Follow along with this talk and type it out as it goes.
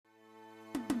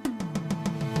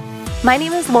My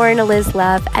name is Lauren Eliz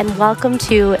Love, and welcome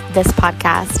to this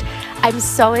podcast. I'm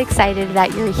so excited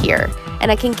that you're here,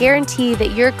 and I can guarantee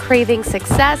that you're craving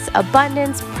success,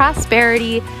 abundance,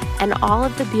 prosperity, and all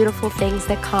of the beautiful things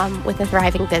that come with a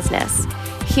thriving business.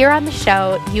 Here on the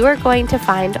show, you are going to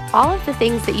find all of the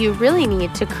things that you really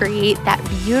need to create that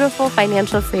beautiful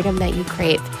financial freedom that you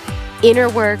crave. Inner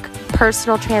work,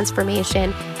 personal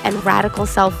transformation, and radical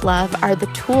self-love are the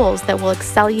tools that will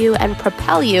excel you and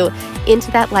propel you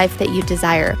into that life that you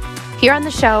desire. Here on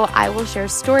the show, I will share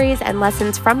stories and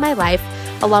lessons from my life,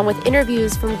 along with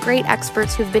interviews from great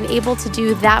experts who've been able to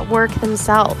do that work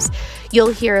themselves.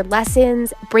 You'll hear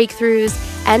lessons, breakthroughs,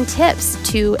 and tips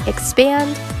to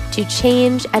expand, to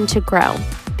change, and to grow,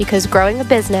 because growing a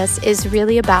business is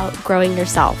really about growing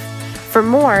yourself. For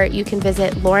more, you can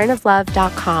visit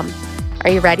laurenoflove.com. Are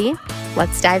you ready?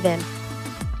 Let's dive in.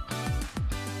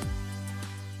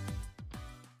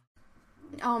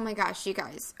 Oh my gosh, you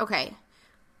guys. Okay.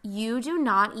 You do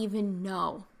not even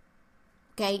know.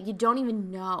 Okay? You don't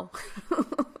even know.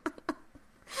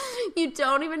 You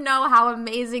don't even know how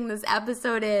amazing this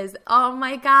episode is. Oh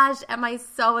my gosh, am I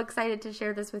so excited to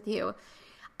share this with you.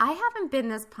 I haven't been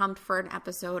this pumped for an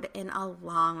episode in a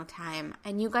long time.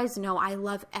 And you guys know I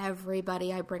love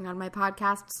everybody I bring on my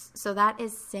podcasts, so that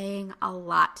is saying a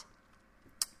lot.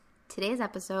 Today's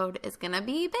episode is going to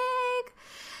be big.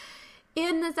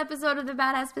 In this episode of the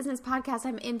Badass Business Podcast,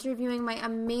 I'm interviewing my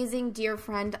amazing dear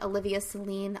friend, Olivia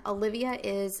Seline. Olivia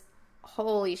is,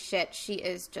 holy shit, she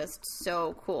is just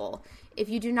so cool. If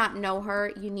you do not know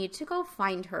her, you need to go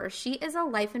find her. She is a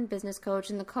life and business coach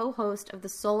and the co-host of the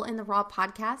Soul in the Raw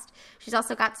podcast. She's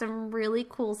also got some really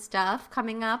cool stuff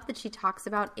coming up that she talks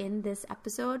about in this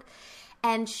episode.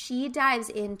 And she dives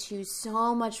into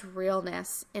so much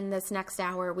realness in this next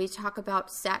hour. We talk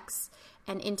about sex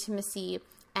and intimacy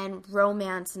and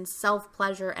romance and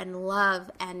self-pleasure and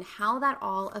love and how that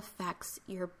all affects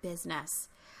your business.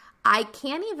 I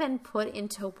can't even put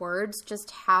into words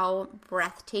just how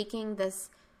breathtaking this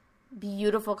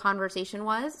beautiful conversation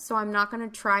was, so I'm not going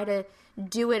to try to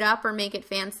do it up or make it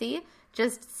fancy.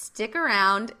 Just stick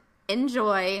around,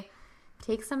 enjoy,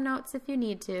 take some notes if you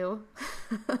need to.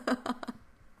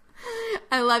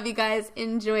 I love you guys.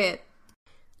 Enjoy it.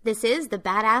 This is the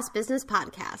Badass Business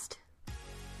Podcast.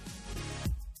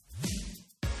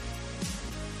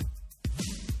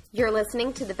 You're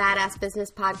listening to the Badass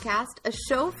Business Podcast, a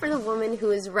show for the woman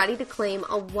who is ready to claim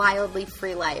a wildly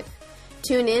free life.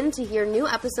 Tune in to hear new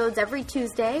episodes every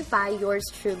Tuesday by yours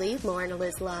truly, Lauren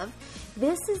Eliz Love.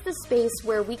 This is the space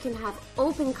where we can have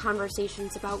open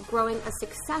conversations about growing a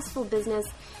successful business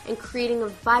and creating a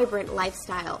vibrant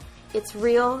lifestyle. It's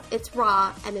real, it's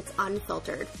raw, and it's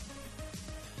unfiltered.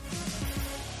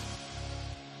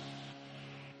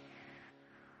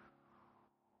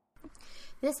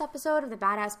 This episode of the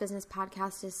Badass Business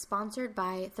Podcast is sponsored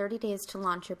by 30 Days to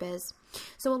Launch Your Biz.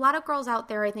 So a lot of girls out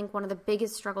there, I think one of the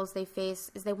biggest struggles they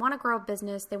face is they want to grow a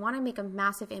business, they want to make a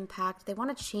massive impact, they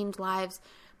want to change lives,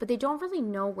 but they don't really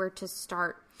know where to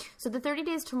start. So the 30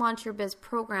 Days to Launch Your Biz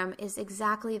program is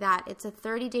exactly that. It's a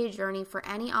 30-day journey for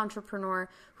any entrepreneur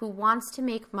who wants to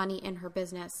make money in her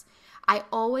business. I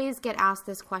always get asked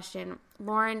this question,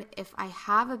 Lauren, if I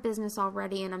have a business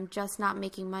already and I'm just not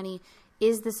making money,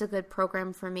 is this a good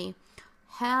program for me?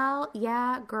 Hell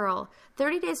yeah, girl.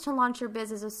 30 Days to Launch Your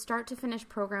Biz is a start-to-finish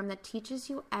program that teaches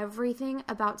you everything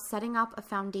about setting up a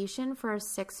foundation for a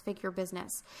six-figure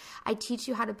business. I teach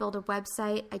you how to build a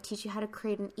website. I teach you how to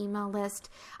create an email list.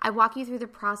 I walk you through the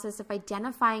process of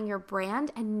identifying your brand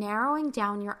and narrowing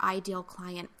down your ideal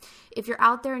client. If you're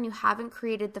out there and you haven't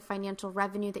created the financial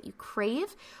revenue that you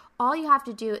crave, all you have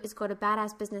to do is go to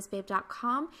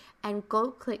badassbusinessbabe.com and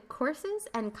go click courses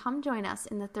and come join us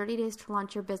in the 30 Days to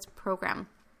Launch Your Biz program.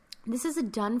 This is a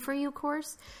done-for-you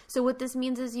course. So what this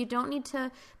means is you don't need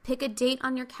to pick a date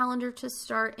on your calendar to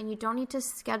start, and you don't need to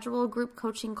schedule group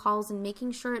coaching calls and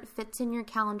making sure it fits in your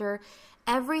calendar.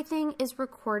 Everything is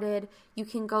recorded. You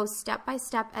can go step by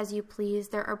step as you please.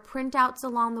 There are printouts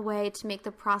along the way to make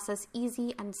the process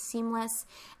easy and seamless,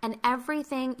 and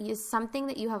everything is something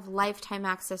that you have lifetime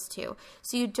access to.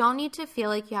 So you don't need to feel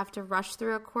like you have to rush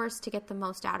through a course to get the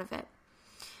most out of it.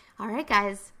 All right,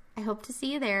 guys, I hope to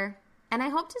see you there. And I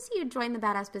hope to see you join the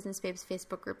Badass Business Babes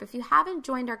Facebook group. If you haven't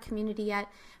joined our community yet,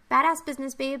 Badass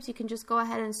Business Babes, you can just go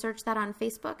ahead and search that on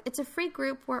Facebook. It's a free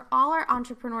group where all our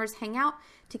entrepreneurs hang out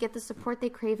to get the support they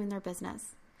crave in their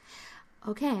business.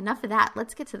 Okay, enough of that.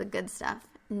 Let's get to the good stuff.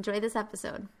 Enjoy this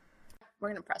episode. We're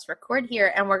going to press record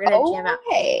here and we're going to jam out.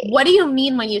 What do you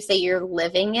mean when you say you're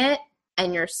living it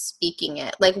and you're speaking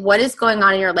it? Like, what is going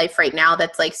on in your life right now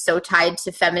that's like so tied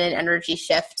to feminine energy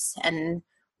shifts, and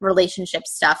relationship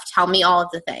stuff. Tell me all of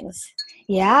the things.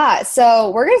 Yeah.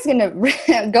 So we're just going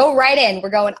to go right in. We're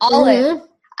going all in.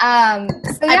 I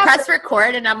press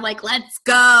record and I'm like, let's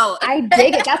go. I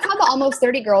dig it. That's how the Almost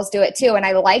 30 girls do it too. And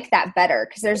I like that better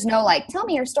because there's no like, tell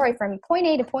me your story from point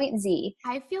A to point Z.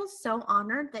 I feel so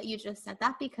honored that you just said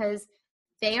that because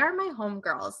they are my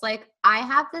homegirls. Like, I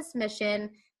have this mission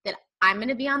that I'm going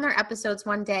to be on their episodes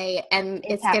one day and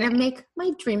it's going to make my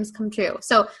dreams come true.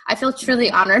 So I feel truly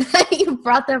honored that you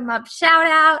brought them up. Shout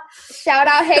out.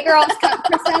 Hey girls,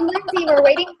 Krista and Lindsay, we're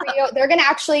waiting for you. They're going to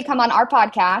actually come on our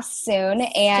podcast soon.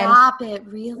 And stop it,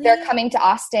 really? They're coming to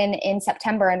Austin in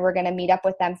September and we're going to meet up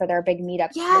with them for their big meetup.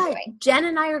 Yeah, Jen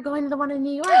and I are going to the one in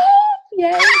New York.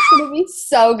 Yeah, it's going to be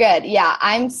so good. Yeah,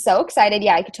 I'm so excited.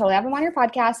 Yeah, I could totally have them on your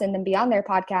podcast and then be on their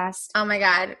podcast. Oh my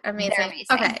God, amazing.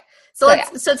 Okay.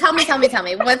 So tell me,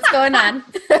 what's going on?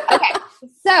 Okay.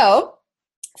 So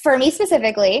for me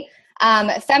specifically,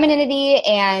 femininity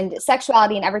and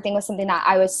sexuality and everything was something that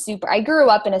I grew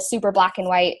up in a super black and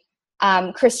white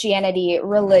Christianity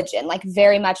religion, like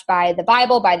very much by the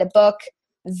Bible, by the book,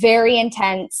 very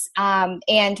intense.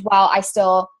 And while I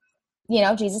still,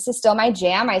 Jesus is still my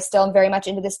jam, I still am very much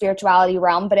into the spirituality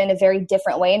realm, but in a very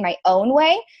different way, in my own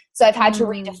way. So I've had to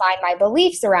redefine my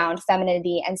beliefs around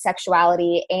femininity and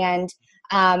sexuality and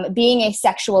being a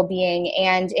sexual being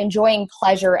and enjoying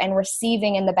pleasure and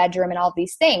receiving in the bedroom and all of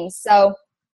these things. So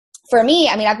for me,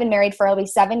 I've been married for only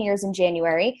 7 years in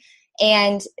January,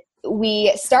 and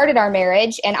we started our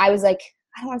marriage and I was like,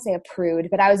 I don't want to say a prude,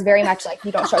 but I was very much like,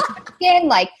 you don't show too much skin,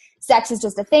 like sex is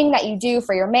just a thing that you do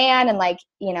for your man and like,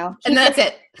 and that's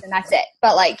it. And that's it.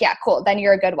 But like, yeah, cool. Then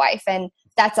you're a good wife and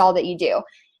that's all that you do.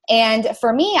 And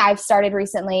for me, I've started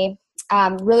recently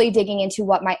really digging into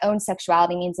what my own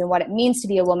sexuality means and what it means to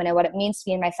be a woman and what it means to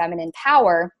be in my feminine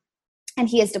power. And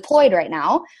he is deployed right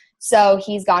now. So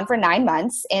he's gone for 9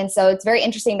 months. And so it's very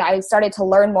interesting that I started to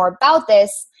learn more about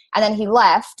this and then he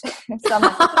left. So I'm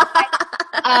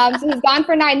like, so he's gone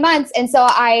for 9 months. And so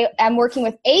I am working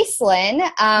with Seline,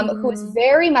 who is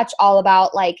very much all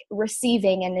about like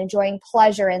receiving and enjoying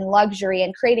pleasure and luxury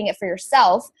and creating it for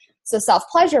yourself. So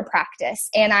self-pleasure practice.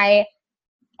 And I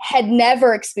had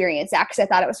never experienced that because I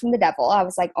thought it was from the devil. I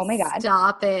was like, oh my God.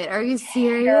 Stop it. Are you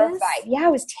serious? Terrified. Yeah, I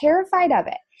was terrified of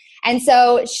it. And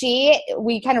so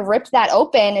we kind of ripped that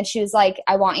open and she was like,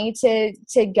 I want you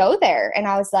to go there. And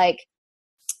I was like,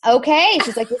 okay.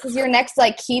 She's like, this is your next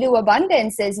like key to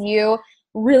abundance is you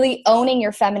really owning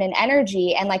your feminine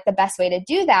energy. And like the best way to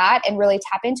do that and really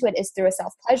tap into it is through a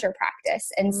self-pleasure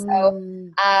practice. And so,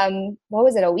 what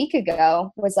was it? A week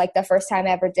ago was like the first time I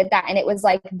ever did that. And it was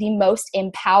like the most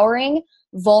empowering,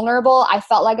 vulnerable. I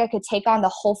felt like I could take on the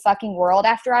whole fucking world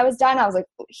after I was done. I was like,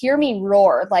 hear me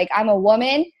roar. Like I'm a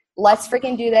woman. Let's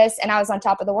freaking do this. And I was on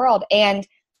top of the world. And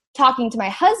talking to my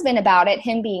husband about it,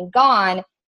 him being gone,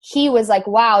 he was like,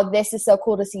 wow, this is so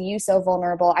cool to see you so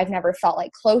vulnerable. I've never felt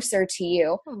like closer to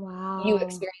you. Wow. You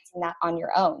experiencing that on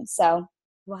your own. So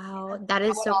wow, that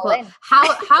is so cool.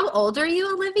 How old are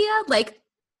you, Olivia? Like,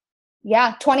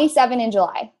 yeah, 27 in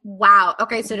July. Wow.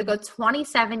 Okay. So to go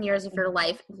 27 years of your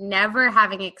life, never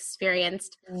having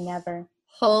experienced. Never.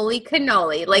 Holy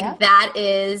cannoli. Like that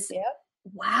is,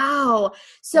 wow.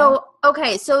 So,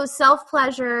 okay. So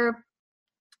self-pleasure,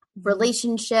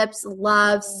 relationships,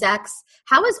 love, sex.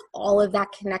 How is all of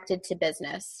that connected to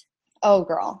business? Oh,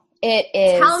 girl. It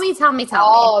is. Tell me.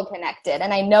 All connected.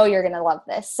 And I know you're going to love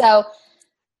this. So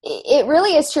it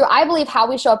really is true. I believe how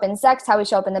we show up in sex, how we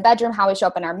show up in the bedroom, how we show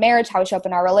up in our marriage, how we show up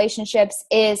in our relationships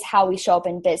is how we show up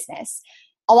in business.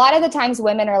 A lot of the times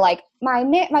women are like,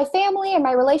 my family and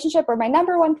my relationship are my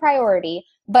number one priority,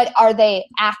 but are they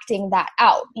acting that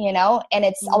out, And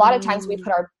it's a lot of times we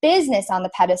put our business on the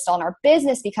pedestal and our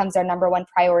business becomes our number one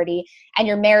priority and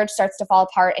your marriage starts to fall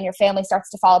apart and your family starts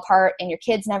to fall apart and your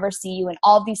kids never see you and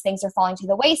all of these things are falling to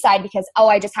the wayside because,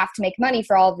 I just have to make money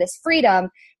for all of this freedom,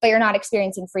 but you're not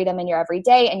experiencing freedom in your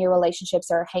everyday and your relationships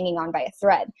are hanging on by a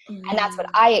thread. And that's what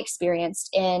I experienced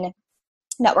in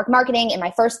network marketing in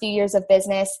my first few years of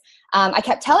business. I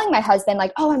kept telling my husband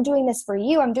like, I'm doing this for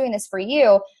you. I'm doing this for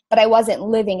you. But I wasn't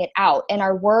living it out. And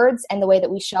our words and the way that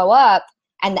we show up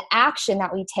and the action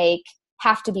that we take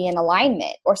have to be in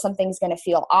alignment or something's going to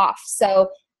feel off. So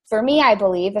for me, I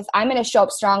believe if I'm going to show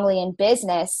up strongly in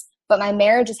business, but my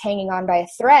marriage is hanging on by a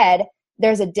thread,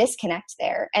 there's a disconnect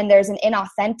there. And there's an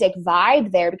inauthentic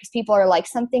vibe there because people are like,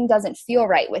 something doesn't feel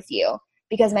right with you.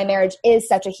 Because my marriage is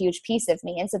such a huge piece of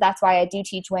me. And so that's why I do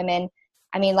teach women.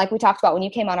 Like we talked about when you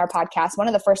came on our podcast, one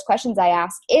of the first questions I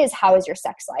ask is, how is your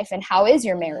sex life? And how is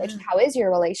your marriage? And how is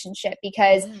your relationship?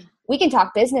 Because we can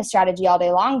talk business strategy all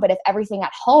day long, but if everything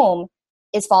at home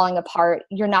is falling apart,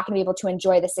 you're not going to be able to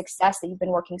enjoy the success that you've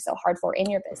been working so hard for in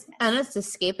your business. And it's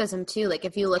escapism too. Like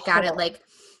if you look at it, like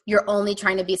you're only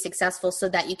trying to be successful so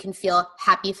that you can feel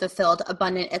happy, fulfilled,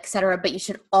 abundant, etc. But you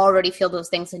should already feel those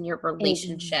things in your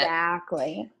relationship.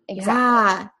 Exactly.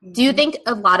 Yeah. Do you think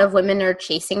a lot of women are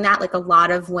chasing that? Like a lot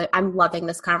of I'm loving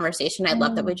this conversation. I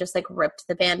love that we just like ripped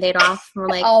the Band-Aid off. We're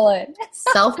like, all in.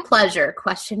 Self-pleasure,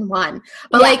 question 1.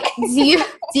 But like, do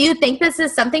you think this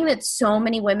is something that so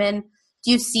many women,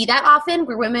 do you see that often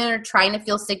where women are trying to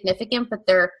feel significant, but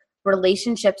their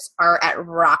relationships are at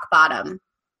rock bottom?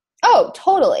 Oh,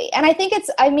 totally. And I think it's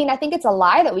a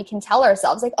lie that we can tell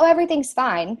ourselves like, oh, everything's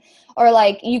fine. Or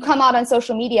like you come out on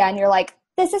social media and you're like,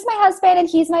 this is my husband and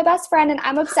he's my best friend and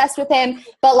I'm obsessed with him.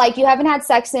 But like you haven't had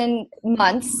sex in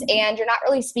months and you're not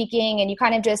really speaking and you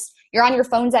kind of just, you're on your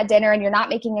phones at dinner and you're not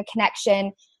making a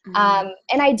connection. And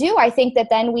I think that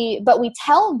then we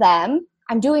tell them,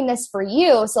 I'm doing this for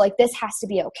you. So like, this has to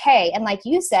be okay. And like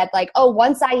you said, like, oh,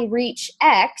 once I reach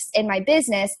X in my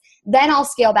business, then I'll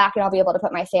scale back and I'll be able to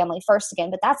put my family first again.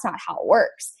 But that's not how it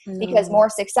works because more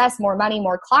success, more money,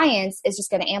 more clients is just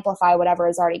going to amplify whatever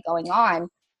is already going on.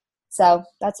 So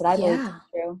that's what I believe is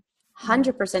true.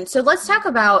 100%. So let's talk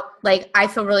about, like, I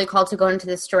feel really called to go into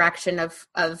this direction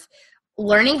of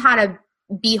learning how to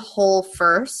be whole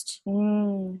first.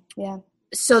 Yeah.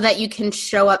 So that you can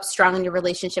show up strong in your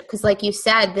relationship. Because like you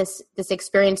said, this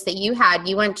experience that you had,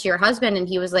 you went to your husband and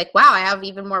he was like, wow, I have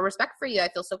even more respect for you. I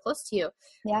feel so close to you.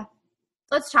 Yeah.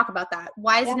 Let's talk about that.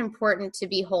 Why is it important to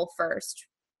be whole first?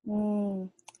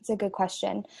 It's a good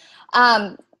question.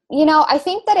 I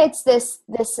think that it's this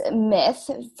myth,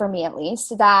 for me at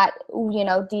least, that,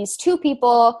 these two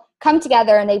people come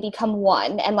together and they become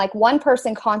one. And like one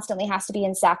person constantly has to be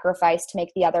in sacrifice to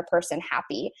make the other person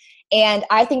happy. And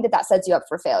I think that sets you up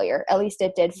for failure. At least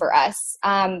it did for us.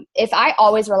 If I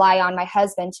always rely on my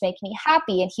husband to make me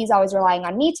happy and he's always relying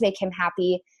on me to make him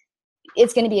happy,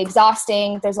 it's going to be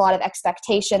exhausting. There's a lot of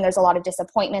expectation. There's a lot of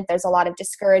disappointment. There's a lot of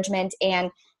discouragement. And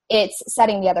it's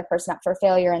setting the other person up for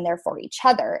failure and therefore each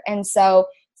other. And so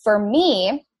for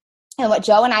me, and what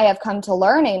Joe and I have come to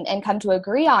learn and come to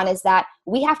agree on is that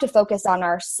we have to focus on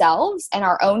ourselves and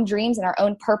our own dreams and our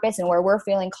own purpose and where we're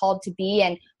feeling called to be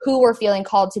and who we're feeling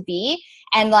called to be.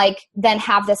 And like, then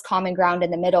have this common ground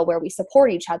in the middle where we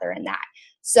support each other in that.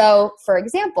 So for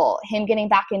example, him getting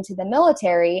back into the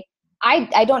military,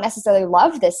 I don't necessarily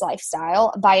love this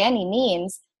lifestyle by any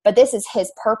means, but this is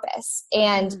his purpose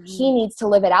and he needs to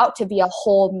live it out to be a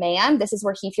whole man. This is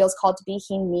where he feels called to be.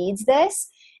 He needs this.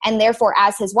 And therefore,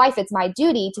 as his wife, it's my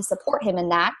duty to support him in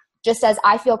that, just as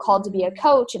I feel called to be a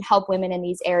coach and help women in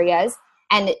these areas.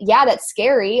 And yeah, that's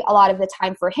scary a lot of the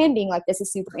time for him being like, this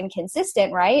is super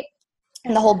inconsistent, right?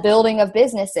 And the whole building of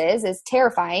businesses is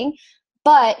terrifying.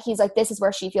 But he's like, this is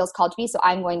where she feels called to be, so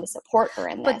I'm going to support her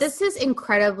in this. But this is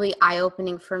incredibly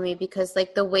eye-opening for me because,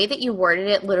 like, the way that you worded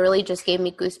it literally just gave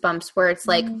me goosebumps where it's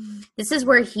like, this is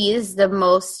where he is the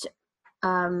most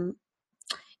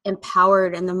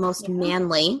empowered and the most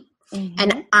manly.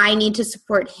 And I need to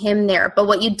support him there. But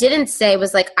what you didn't say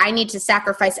was, like, I need to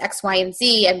sacrifice X, Y, and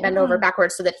Z and bend over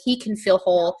backwards so that he can feel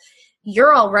whole.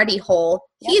 You're already whole.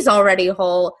 He's already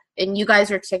whole. And you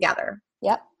guys are together.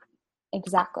 Yep.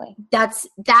 Exactly. That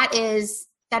is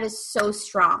so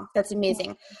strong. That's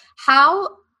amazing. How,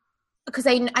 because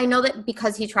I know that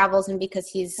because he travels and because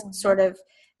he's sort of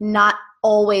not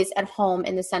always at home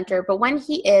in the center, but when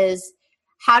he is,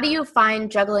 how do you find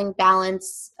juggling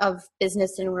balance of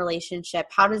business and relationship?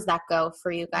 How does that go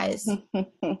for you guys? It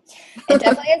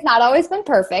definitely has not always been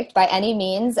perfect by any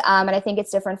means. And I think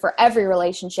it's different for every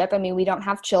relationship. I mean, we don't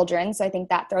have children, so I think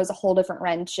that throws a whole different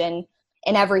wrench in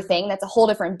everything. That's a whole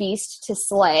different beast to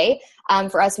slay.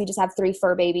 For us, we just have 3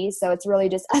 fur babies. So it's really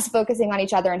just us focusing on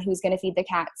each other and who's going to feed the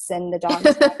cats and the dogs,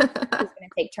 who's going to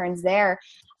take turns there.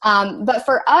 But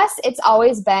for us, it's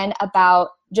always been about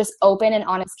just open and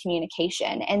honest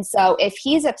communication. And so if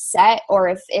he's upset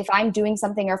or if I'm doing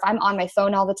something or if I'm on my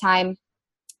phone all the time,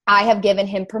 I have given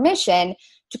him permission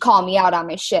to call me out on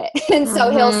my shit. And so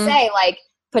he'll say like,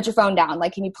 put your phone down.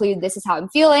 Like, can you please, this is how I'm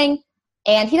feeling.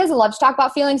 And he doesn't love to talk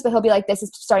about feelings, but he'll be like, this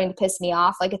is starting to piss me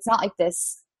off. Like, it's not like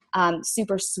this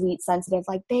super sweet, sensitive,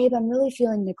 like, babe, I'm really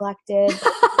feeling neglected.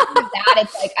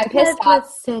 It's like, I'm pissed off.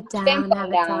 Let's sit down, have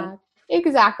a talk.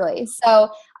 Exactly. So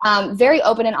very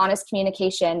open and honest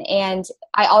communication. And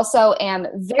I also am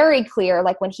very clear,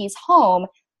 like when he's home,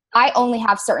 I only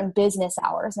have certain business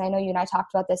hours. And I know you and I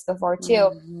talked about this before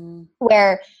too,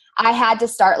 where I had to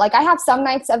start, like, I have some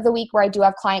nights of the week where I do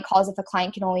have client calls if a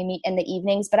client can only meet in the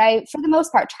evenings, but I, for the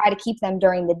most part, try to keep them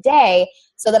during the day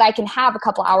so that I can have a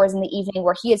couple hours in the evening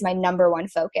where he is my number one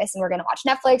focus. And we're going to watch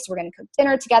Netflix, we're going to cook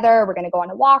dinner together, we're going to go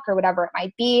on a walk or whatever it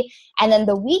might be. And then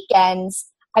the weekends,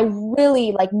 I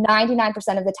really, like, 99%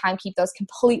 of the time keep those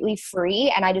completely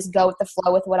free, and I just go with the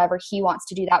flow with whatever he wants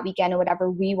to do that weekend and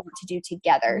whatever we want to do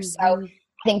together. Mm-hmm. So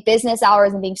I think business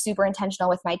hours and being super intentional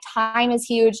with my time is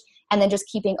huge. And then just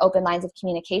keeping open lines of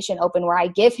communication open where I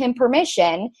give him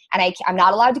permission, and I'm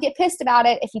not allowed to get pissed about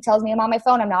it. If he tells me I'm on my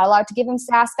phone, I'm not allowed to give him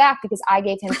sass back because I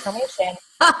gave him permission.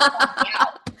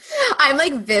 I'm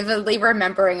like vividly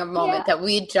remembering a moment that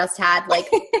we just had like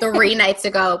 3 nights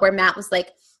ago where Matt was like,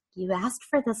 you asked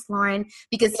for this, Lauren,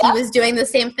 because he was doing the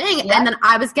same thing. And then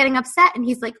I was getting upset, and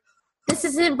he's like, this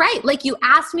isn't right. Like, you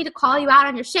asked me to call you out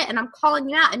on your shit, and I'm calling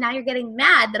you out, and now you're getting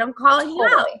mad that I'm calling you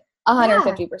out.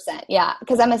 150%. Yeah.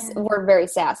 Because we're very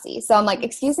sassy. So I'm like,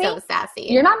 excuse me? So sassy.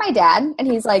 You're not my dad. And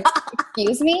he's like,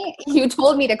 excuse me? You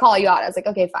told me to call you out. I was like,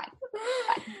 okay, fine.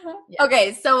 Yeah.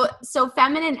 Okay. So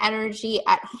feminine energy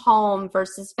at home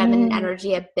versus feminine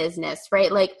energy at business,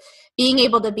 right? Like being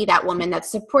able to be that woman that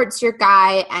supports your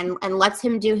guy and lets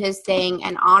him do his thing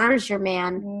and honors your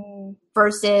man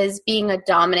versus being a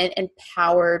dominant,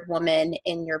 empowered woman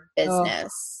in your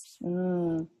business.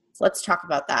 Let's talk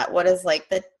about that.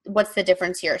 What's the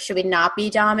difference here? Should we not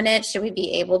be dominant? Should we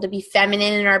be able to be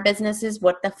feminine in our businesses?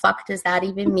 What the fuck does that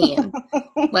even mean?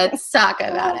 Let's talk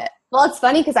about it. Well, it's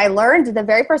funny because I learned the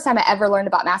very first time I ever learned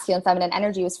about masculine feminine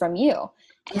energy was from you.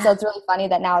 And so it's really funny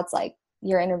that now it's like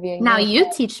you're interviewing now me.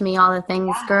 You teach me all the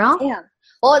things, girl. Damn.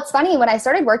 Well, it's funny. When I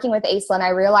started working with Seline, I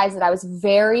realized that I was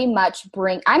very much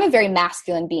I'm a very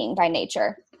masculine being by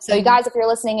nature. So you guys, if you're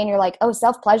listening and you're like, oh,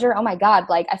 self-pleasure, oh my God,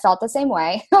 like I felt the same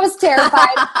way. I was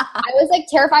terrified. I was like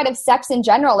terrified of sex in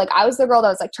general. Like I was the girl that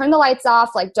was like, turn the lights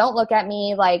off. Like, don't look at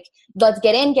me. Like, let's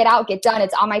get in, get out, get done.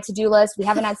 It's on my to-do list. We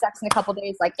haven't had sex in a couple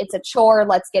days. Like it's a chore.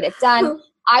 Let's get it done.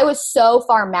 I was so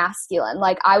far masculine.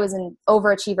 Like I was an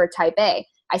overachiever type A.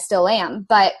 I still am.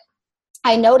 But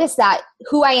I noticed that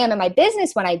who I am in my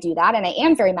business when I do that, and I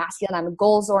am very masculine, I'm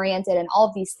goals oriented and all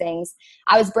of these things,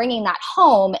 I was bringing that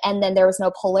home, and then there was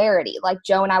no polarity. Like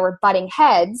Joe and I were butting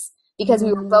heads because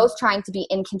we were both trying to be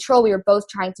in control. We were both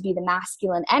trying to be the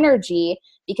masculine energy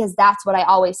because that's what I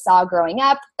always saw growing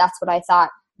up. That's what I thought,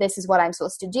 this is what I'm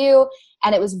supposed to do.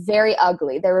 And it was very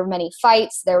ugly. There were many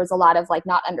fights. There was a lot of like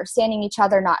not understanding each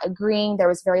other, not agreeing. There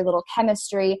was very little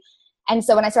chemistry. And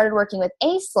so when I started working with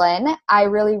Seline, I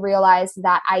really realized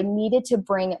that I needed to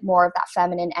bring more of that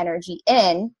feminine energy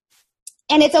in.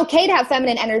 And it's okay to have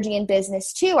feminine energy in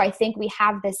business too. I think we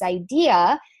have this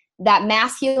idea that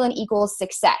masculine equals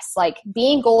success. Like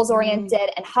being goals oriented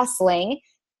and hustling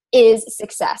is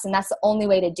success. And that's the only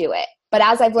way to do it. But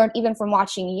as I've learned even from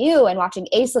watching you and watching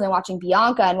Seline and watching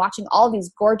Bianca and watching all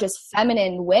these gorgeous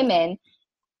feminine women,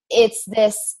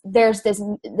 there's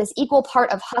this equal part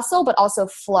of hustle, but also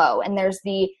flow. And there's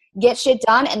the get shit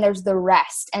done and there's the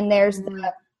rest and there's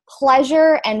the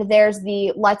pleasure and there's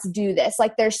the let's do this.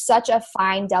 Like there's such a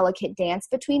fine, delicate dance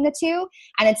between the two.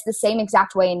 And it's the same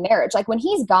exact way in marriage. Like when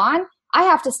he's gone, I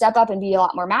have to step up and be a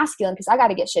lot more masculine because I got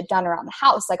to get shit done around the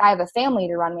house. Like I have a family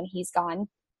to run when he's gone.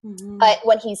 But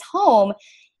when he's home,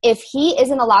 if he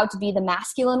isn't allowed to be the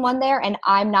masculine one there and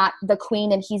I'm not the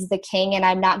queen and he's the king and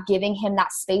I'm not giving him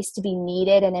that space to be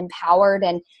needed and empowered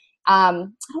and I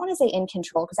don't want to say in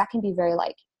control because that can be very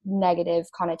like negative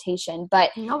connotation,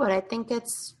 but no, but I think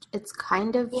it's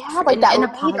kind of like that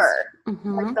leader,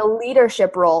 like the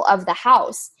leadership role of the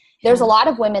house. There's a lot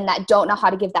of women that don't know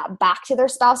how to give that back to their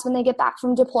spouse when they get back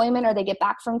from deployment or they get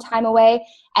back from time away,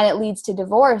 and it leads to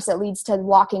divorce. It leads to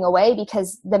walking away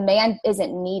because the man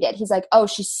isn't needed. He's like, oh,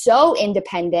 she's so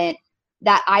independent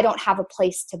that I don't have a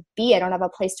place to be. I don't have a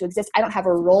place to exist. I don't have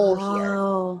a role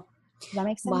here. Does that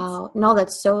make sense? Wow. No,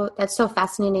 that's so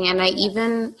fascinating. And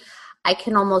I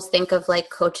can almost think of like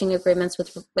coaching agreements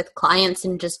with clients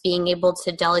and just being able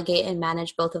to delegate and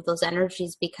manage both of those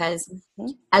energies because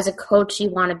as a coach,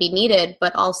 you want to be needed,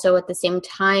 but also at the same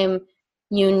time,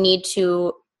 you need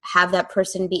to have that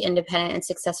person be independent and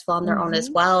successful on their own as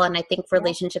well. And I think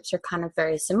relationships are kind of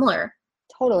very similar.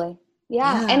 Totally.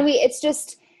 Yeah. And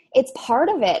it's part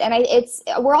of it.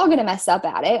 And we're all going to mess up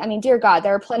at it. I mean, dear God,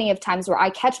 there are plenty of times where I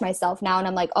catch myself now and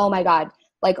I'm like, oh my God,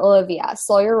 like Olivia,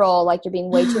 slow your roll. Like you're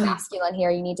being way too masculine here.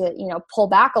 You need to, pull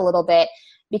back a little bit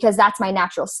because that's my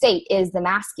natural state is the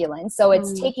masculine. So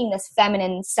it's taking this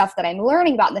feminine stuff that I'm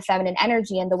learning about in the feminine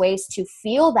energy and the ways to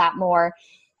feel that more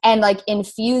and like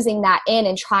infusing that in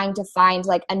and trying to find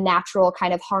like a natural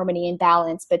kind of harmony and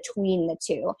balance between the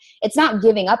two. It's not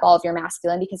giving up all of your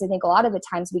masculine because I think a lot of the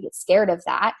times we get scared of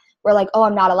that. we're like, oh,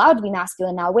 I'm not allowed to be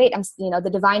masculine now. Wait, the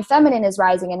divine feminine is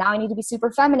rising and now I need to be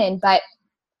super feminine. But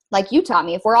like you taught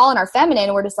me, if we're all in our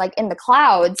feminine, we're just like in the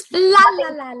clouds,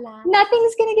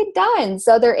 nothing's going to get done.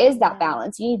 So there is that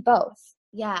balance. You need both.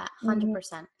 Yeah, 100%.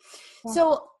 Yeah.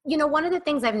 So, one of the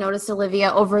things I've noticed,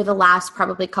 Olivia, over the last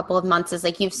probably couple of months is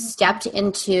like you've stepped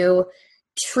into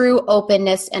true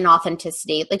openness and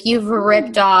authenticity. Like you've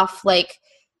ripped off like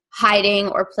hiding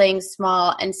or playing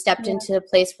small and stepped into a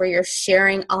place where you're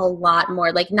sharing a lot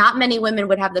more. Like not many women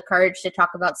would have the courage to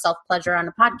talk about self-pleasure on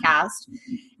a podcast.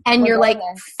 And you're like,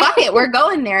 fuck it, we're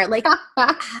going there. Like,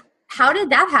 how did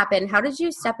that happen? How did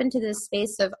you step into this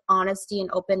space of honesty and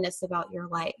openness about your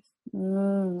life?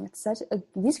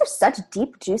 These are such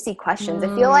deep, juicy questions.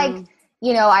 I feel like,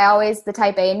 I always, the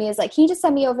type A in me is like, can you just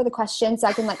send me over the questions so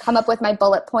I can like come up with my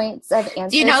bullet points of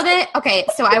answers? Do you know that? Okay.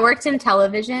 So I worked in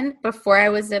television before I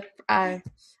was a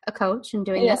coach and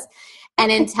doing this.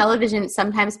 And in television,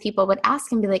 sometimes people would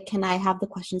ask and be like, can I have the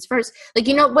questions first? Like,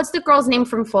 what's the girl's name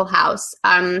from Full House?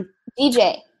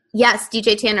 DJ. Yes.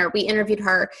 DJ Tanner. We interviewed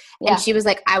her and she was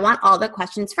like, I want all the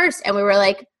questions first. And we were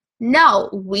like, no,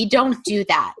 we don't do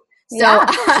that. So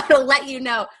I'll let you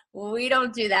know, we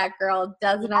don't do that, girl.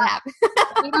 Does not happen.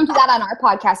 We don't do that on our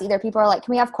podcast either. People are like,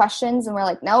 can we have questions? And we're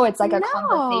like, no, it's like a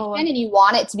conversation and you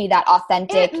want it to be that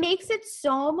authentic. It makes it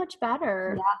so much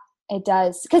better. Yeah, it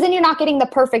does. Because then you're not getting the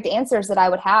perfect answers that I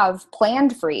would have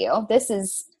planned for you. This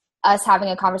is us having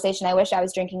a conversation. I wish I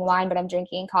was drinking wine, but I'm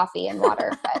drinking coffee and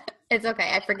water. But it's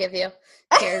okay. I forgive you.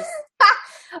 Cheers.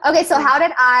 Okay, so how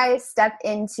did I step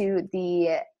into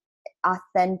the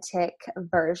authentic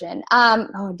version?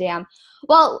 Oh damn.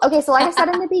 Well, okay, so like I said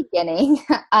in the beginning,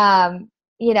 I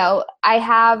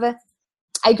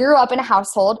grew up in a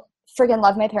household, friggin'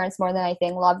 love my parents more than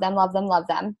anything, love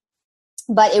them.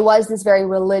 But it was this very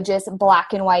religious,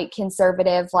 black and white,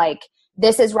 conservative, like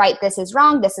this is right, this is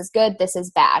wrong, this is good, this is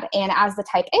bad. And as the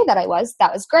type A that I was,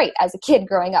 that was great. As a kid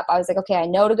growing up, I was like, okay, I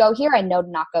know to go here, I know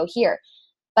to not go here.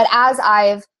 But as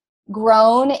I've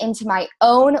grown into my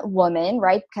own woman,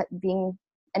 right, being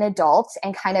an adult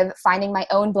and kind of finding my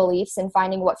own beliefs and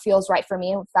finding what feels right for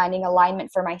me and finding alignment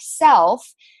for myself,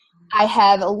 I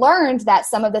have learned that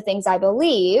some of the things I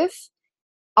believe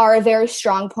are a very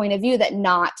strong point of view that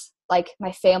not like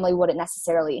my family wouldn't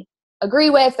necessarily agree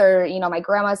with, or, my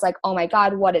grandma's like, oh my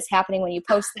God, what is happening when you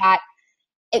post that?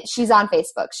 She's on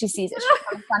Facebook. She sees it. She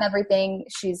comments on everything.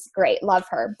 She's great. Love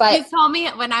her. But you told me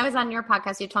when I was on your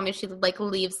podcast, you told me she like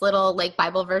leaves little like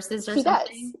Bible verses or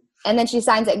something. She does. And then she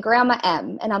signs it Grandma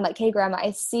M. And I'm like, hey, Grandma,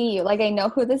 I see you. Like, I know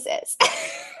who this is.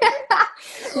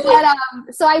 But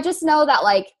so I just know that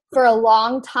like for a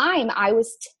long time, I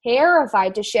was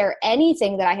terrified to share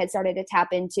anything that I had started to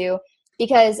tap into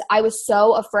because I was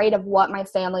so afraid of what my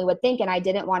family would think. And I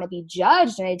didn't want to be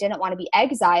judged and I didn't want to be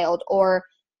exiled or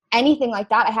anything like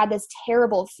that. I had this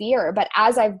terrible fear. But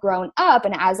as I've grown up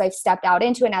and as I've stepped out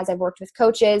into it and as I've worked with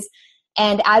coaches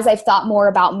and as I've thought more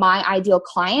about my ideal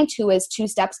client who is 2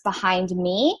 steps behind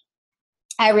me,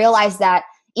 I realized that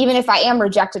even if I am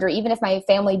rejected or even if my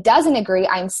family doesn't agree,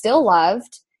 I'm still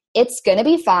loved. It's going to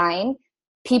be fine.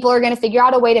 People are going to figure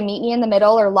out a way to meet me in the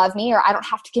middle or love me, or I don't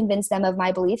have to convince them of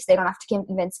my beliefs. They don't have to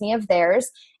convince me of theirs.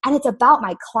 And it's about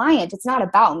my client. It's not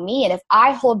about me. And if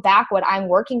I hold back what I'm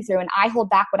working through and I hold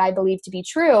back what I believe to be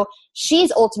true,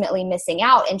 she's ultimately missing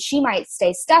out and she might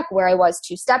stay stuck where I was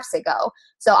 2 steps ago.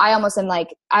 So I almost am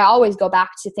like, I always go back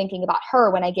to thinking about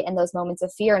her when I get in those moments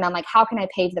of fear. And I'm like, how can I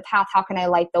pave the path? How can I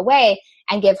light the way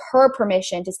and give her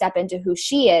permission to step into who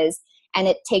she is? And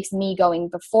it takes me going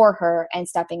before her and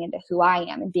stepping into who I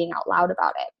am and being out loud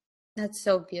about it. That's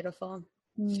so beautiful.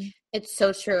 It's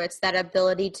so true. It's that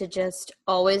ability to just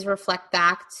always reflect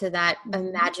back to that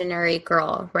imaginary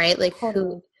girl, right? Like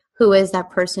who is that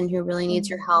person who really needs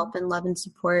your help and love and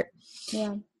support?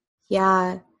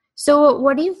 Yeah. So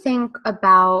what do you think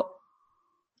about,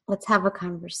 let's have a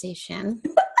conversation.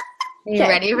 Are you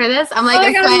ready for this? I'm like,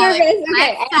 I'm nervous.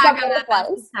 Okay.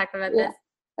 Let's talk about this.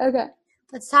 Okay.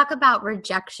 Let's talk about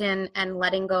rejection and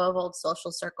letting go of old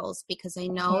social circles, because I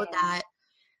know that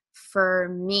for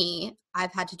me,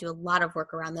 I've had to do a lot of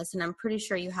work around this, and I'm pretty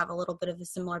sure you have a little bit of a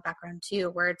similar background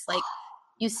too, where it's like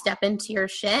you step into your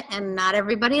shit and not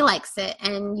everybody likes it,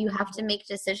 and you have to make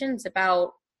decisions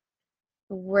about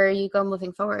where you go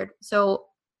moving forward. So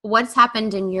what's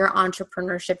happened in your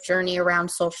entrepreneurship journey around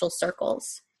social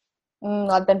circles?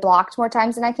 I've been blocked more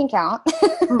times than I can count.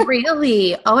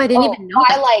 Really? Oh, I didn't even know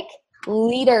that.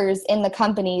 Leaders in the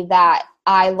company that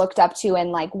I looked up to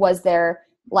and like was their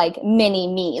like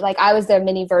mini me. Like I was their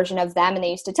mini version of them, and they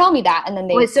used to tell me that. And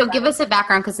then so give us a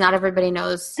background, because not everybody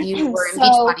knows you were in So,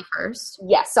 Beachbody first.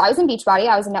 Yes. So I was in Beachbody.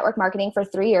 I was in network marketing for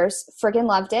 3 years. Friggin'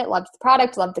 loved it. Loved the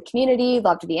product, loved the community,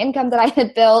 loved the income that I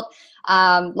had built.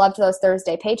 Loved those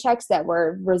Thursday paychecks that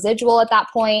were residual at that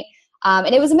point.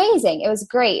 And it was amazing. It was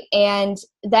great. And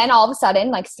then all of a sudden,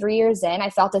 like 3 years in, I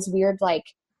felt this weird, like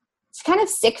kind of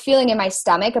sick feeling in my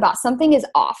stomach about something is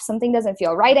off. Something doesn't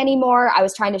feel right anymore. I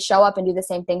was trying to show up and do the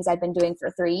same things I'd been doing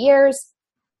for 3 years,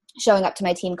 showing up to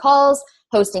my team calls,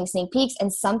 hosting sneak peeks,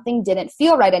 and something didn't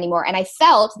feel right anymore. And I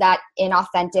felt that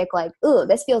inauthentic, like, ooh,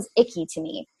 this feels icky to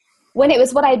me. When it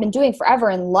was what I had been doing forever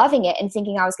and loving it and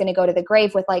thinking I was going to go to the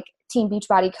grave with like Team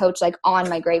Beachbody coach, like on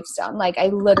my gravestone. Like I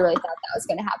literally thought that was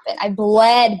going to happen. I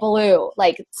bled blue,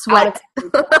 like Sweat.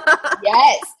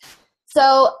 Yes.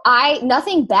 So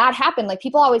nothing bad happened. Like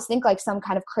people always think like some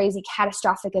kind of crazy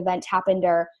catastrophic event happened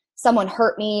or someone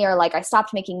hurt me or like I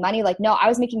stopped making money. Like, no, I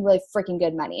was making really freaking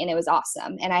good money and it was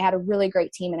awesome. And I had a really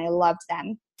great team and I loved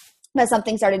them. But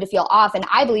something started to feel off. And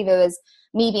I believe it was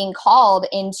me being called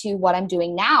into what I'm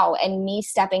doing now and me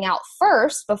stepping out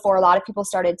first before a lot of people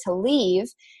started to leave.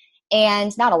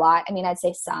 And not a lot. I mean, I'd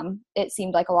say some. It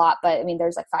seemed like a lot, but I mean,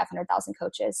 there's like 500,000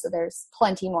 coaches. So there's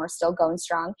plenty more still going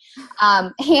strong.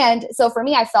 And so for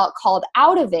me, I felt called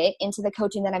out of it into the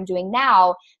coaching that I'm doing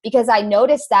now because I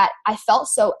noticed that I felt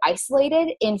so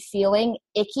isolated in feeling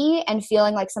icky and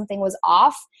feeling like something was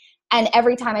off. And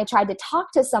every time I tried to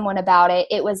talk to someone about it,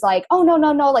 it was like, oh, no,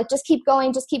 like just keep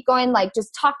going, like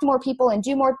just talk to more people and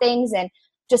do more things and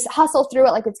just hustle through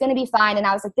it like it's going to be fine. And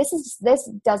I was like, this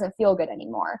doesn't feel good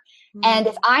anymore. Mm-hmm. And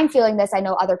if I'm feeling this, I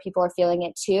know other people are feeling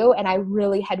it too. And I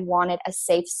really had wanted a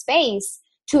safe space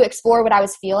to explore what I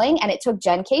was feeling. And it took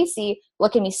Jen Casey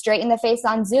looking me straight in the face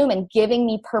on Zoom and giving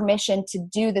me permission to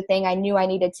do the thing I knew I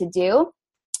needed to do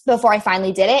before I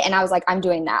finally did it. And I was like, I'm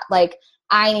doing that. Like,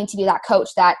 I need to be that coach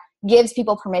that gives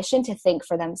people permission to think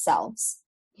for themselves.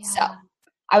 Yeah. So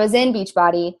I was in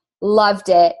Beachbody, loved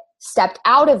it, stepped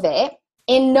out of it.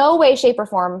 In no way, shape, or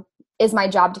form is my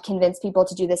job to convince people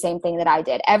to do the same thing that I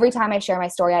did. Every time I share my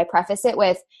story, I preface it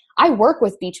with, I work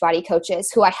with Beachbody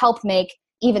coaches who I help make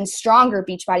even stronger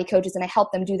Beachbody coaches, and I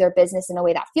help them do their business in a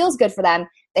way that feels good for them.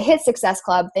 They hit Success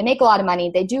Club. They make a lot of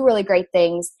money. They do really great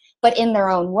things, but in their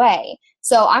own way.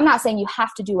 So I'm not saying you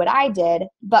have to do what I did,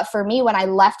 but for me, when I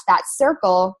left that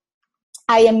circle,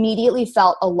 I immediately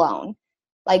felt alone.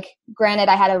 Like, granted,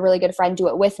 I had a really good friend do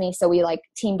it with me. So we like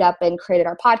teamed up and created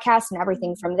our podcast and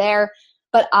everything from there.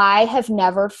 But I have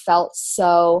never felt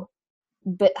so, I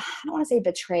don't want to say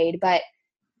betrayed, but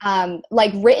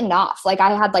like written off. Like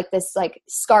I had like this like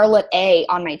scarlet A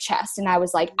on my chest and I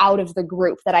was like out of the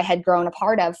group that I had grown a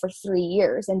part of for 3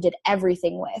 years and did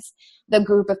everything with, the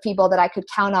group of people that I could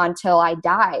count on till I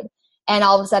died. And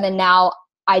all of a sudden now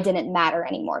I didn't matter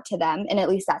anymore to them. And at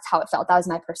least that's how it felt. That was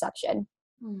my perception.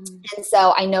 Mm-hmm. And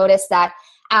so I noticed that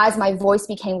as my voice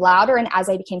became louder and as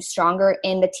I became stronger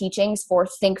in the teachings for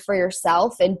think for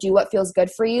yourself and do what feels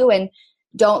good for you and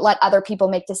don't let other people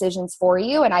make decisions for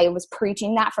you. And I was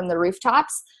preaching that from the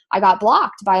rooftops. I got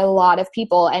blocked by a lot of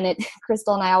people. And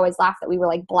Crystal and I always laugh that we were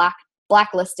like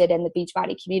blacklisted in the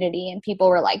Beachbody community. And people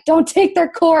were like, don't take their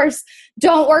course.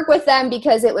 Don't work with them,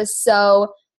 because it was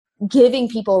so giving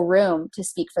people room to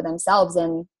speak for themselves.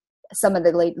 And some of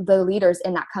the leaders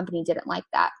in that company didn't like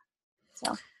that.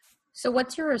 So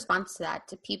what's your response to that?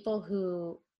 To people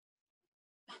who,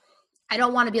 I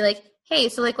don't want to be like, hey,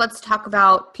 so like, let's talk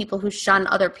about people who shun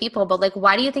other people, but like,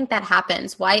 why do you think that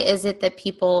happens? Why is it that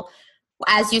people,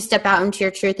 as you step out into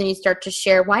your truth and you start to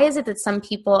share, why is it that some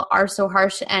people are so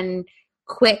harsh and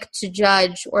quick to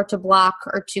judge or to block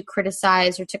or to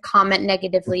criticize or to comment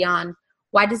negatively on?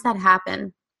 Why does that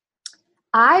happen?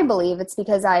 I believe it's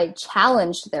because I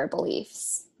challenged their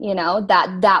beliefs,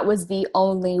 that was the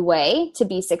only way to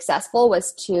be successful,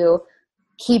 was to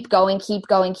keep going, keep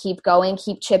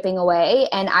chipping away.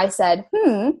 And I said,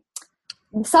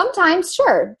 sometimes,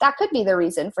 sure, that could be the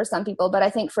reason for some people. But I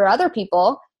think for other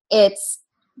people,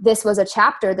 this was a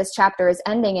chapter, this chapter is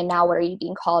ending, and now what are you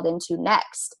being called into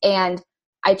next? And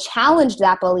I challenged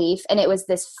that belief, and it was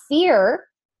this fear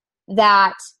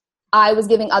that I was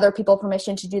giving other people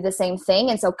permission to do the same thing.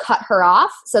 And so cut her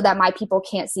off so that my people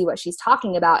can't see what she's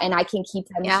talking about and I can keep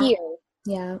them here.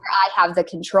 Yeah. Where I have the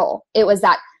control. It was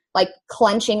that like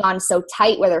clenching on so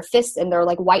tight with their fists and they're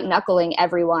like white knuckling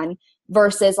everyone,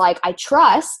 versus like I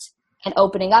trust and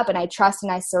opening up, and I trust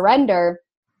and I surrender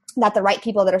that the right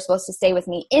people that are supposed to stay with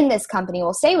me in this company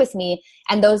will stay with me.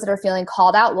 And those that are feeling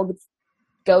called out will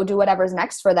go do whatever's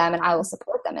next for them, and I will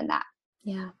support them in that.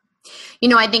 Yeah.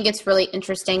 I think it's really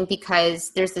interesting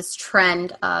because there's this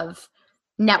trend of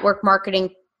network marketing,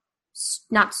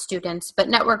 not students, but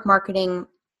network marketing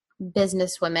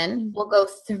business women will go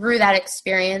through that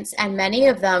experience. And many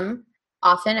of them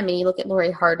often, I mean, you look at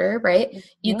Lori Harder, right? Mm-hmm.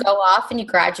 You go off and you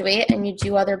graduate and you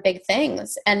do other big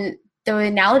things. And the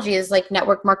analogy is like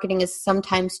network marketing is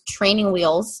sometimes training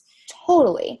wheels.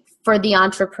 Totally. For the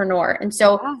entrepreneur. And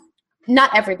so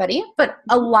not everybody, but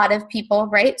a lot of people,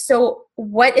 right? So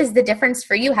what is the difference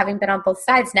for you having been on both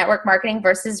sides, network marketing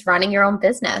versus running your own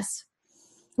business?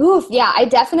 Oof, yeah,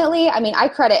 I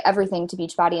credit everything to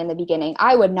Beachbody in the beginning.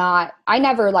 I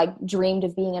never like dreamed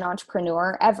of being an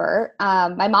entrepreneur ever.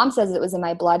 My mom says it was in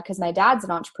my blood because my dad's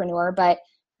an entrepreneur, but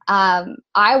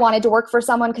I wanted to work for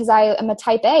someone because I am a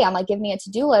type A. I'm like, give me a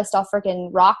to-do list. I'll freaking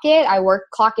rock it. I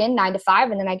clock in 9 to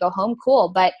 5 and then I go home.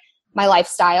 Cool. But my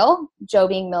lifestyle, Joe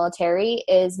being military,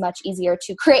 is much easier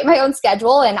to create my own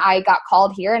schedule. And I got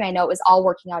called here and I know it was all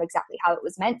working out exactly how it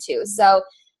was meant to. So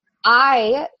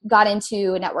I got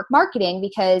into network marketing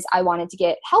because I wanted to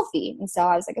get healthy. And so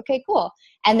I was like, okay, cool.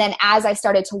 And then as I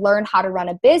started to learn how to run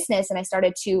a business and I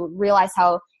started to realize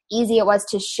how easy it was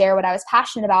to share what I was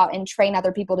passionate about and train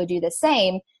other people to do the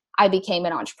same, I became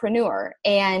an entrepreneur.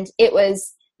 And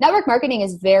network marketing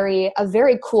is a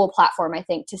very cool platform, I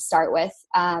think, to start with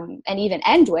and even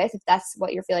end with, if that's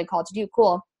what you're feeling called to do,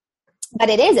 cool. But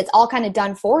it's all kind of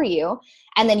done for you.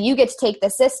 And then you get to take the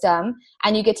system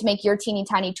and you get to make your teeny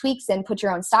tiny tweaks and put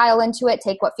your own style into it,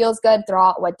 take what feels good, throw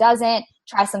out what doesn't,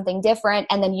 try something different,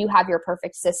 and then you have your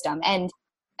perfect system. And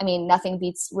I mean, nothing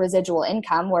beats residual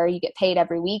income where you get paid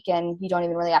every week and you don't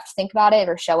even really have to think about it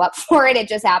or show up for it. It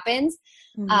just happens.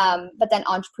 Mm-hmm. But then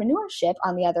entrepreneurship,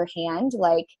 on the other hand,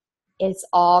 like it's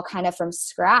all kind of from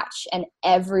scratch. And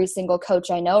every single coach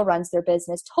I know runs their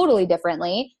business totally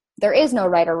differently. There is no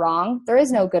right or wrong. There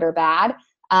is no good or bad.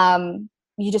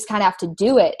 You just kind of have to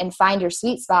do it and find your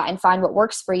sweet spot and find what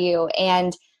works for you.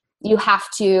 And you have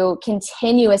to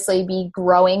continuously be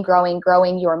growing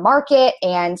your market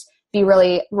and be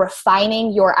really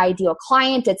refining your ideal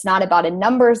client. It's not about a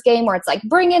numbers game where it's like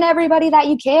bring in everybody that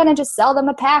you can and just sell them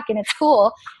a pack and it's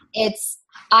cool.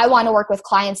 I want to work with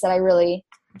clients that I really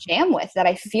jam with, that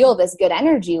I feel this good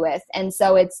energy with. And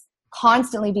so it's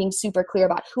constantly being super clear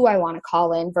about who I want to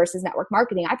call in versus network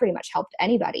marketing. I pretty much helped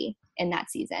anybody in that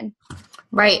season.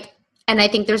 Right. And I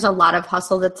think there's a lot of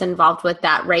hustle that's involved with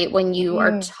that, right? When you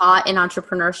are taught in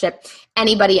entrepreneurship,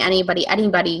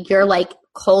 anybody, you're like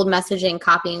cold messaging,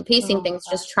 copying, pasting things,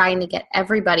 just trying to get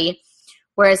everybody.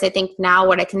 Whereas I think now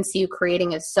what I can see you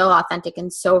creating is so authentic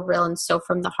and so real and so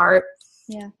from the heart.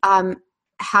 Yeah.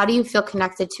 How do you feel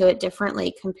connected to it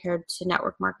differently compared to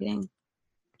network marketing?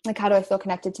 Like, how do I feel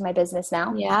connected to my business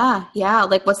now? Yeah.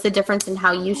 Like, what's the difference in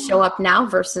how you show up now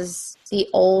versus the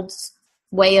old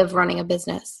way of running a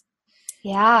business?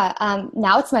 Yeah.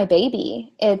 Now it's my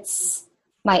baby. It's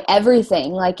my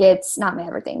everything. Like, it's not my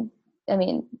everything. I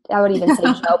mean, I would even say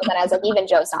Joe, but then I was like, even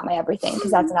Joe's not my everything,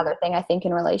 because that's another thing I think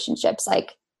in relationships.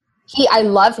 Like, I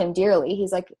love him dearly.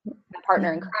 He's like my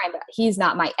partner in crime, but he's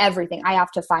not my everything. I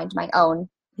have to find my own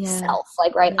self.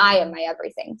 Like, right. Yeah. I am my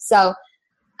everything. So,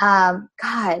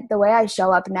 God, the way I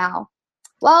show up now.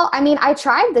 Well, I mean, I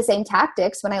tried the same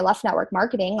tactics when I left network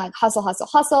marketing, like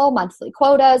hustle, monthly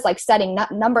quotas, like setting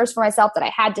numbers for myself that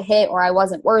I had to hit or I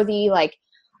wasn't worthy, like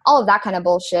all of that kind of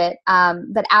bullshit.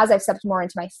 But as I've stepped more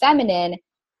into my feminine,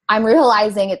 I'm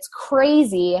realizing it's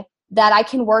crazy that I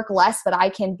can work less, but I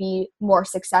can be more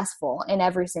successful in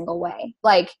every single way.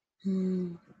 Like,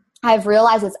 I've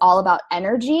realized it's all about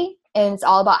energy, and it's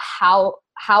all about how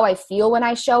I feel when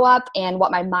I show up and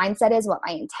what my mindset is, what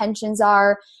my intentions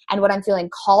are, and what I'm feeling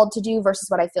called to do versus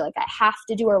what I feel like I have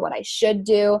to do or what I should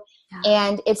do. Yeah.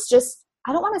 And it's just,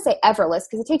 I don't want to say effortless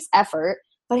because it takes effort,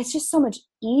 but it's just so much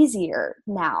easier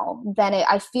now than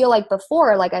I feel like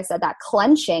before. Like I said, that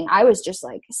clenching, I was just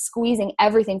like squeezing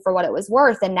everything for what it was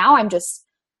worth. And now I'm just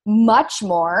much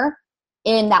more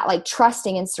in that, like,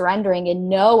 trusting and surrendering and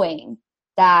knowing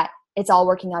that it's all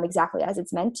working out exactly as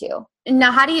it's meant to.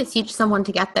 Now, how do you teach someone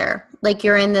to get there? Like,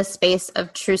 you're in this space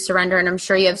of true surrender, and I'm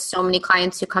sure you have so many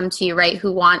clients who come to you, right,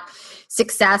 who want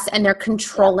success, and they're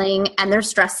controlling and they're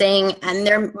stressing and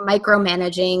they're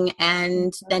micromanaging,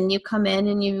 and then you come in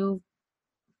and you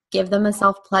give them a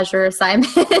self-pleasure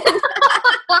assignment.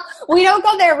 We don't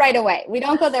go there right away.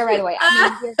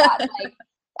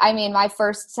 I mean, my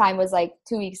first time was like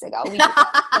 2 weeks ago.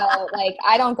 So, like,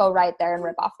 I don't go right there and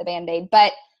rip off the Band-Aid.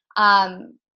 But,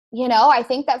 I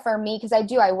think that for me, because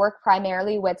I work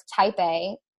primarily with type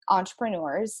A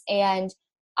entrepreneurs, and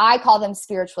I call them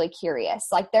spiritually curious.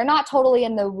 Like, they're not totally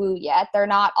in the woo yet. They're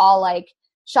not all like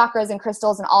chakras and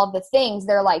crystals and all of the things.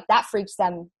 They're like, that freaks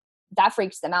them that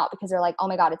freaks them out because they're like, oh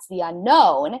my God, it's the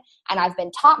unknown. And I've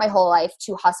been taught my whole life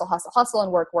to hustle, hustle, hustle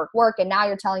and work, work, work. And now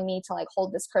you're telling me to like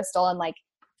hold this crystal and like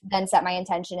then set my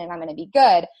intention and I'm going to be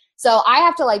good. So I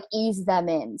have to like ease them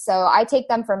in. So I take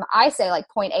them from, I say like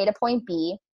point A to point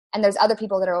B, and there's other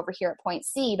people that are over here at point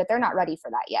C, but they're not ready for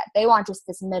that yet. They want just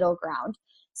this middle ground.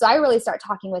 So I really start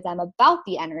talking with them about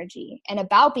the energy and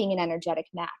about being an energetic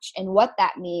match and what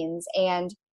that means,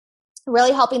 and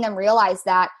really helping them realize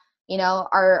that, you know,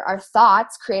 our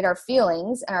thoughts create our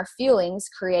feelings, and our feelings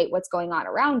create what's going on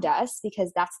around us,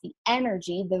 because that's the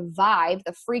energy, the vibe,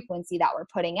 the frequency that we're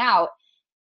putting out.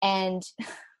 And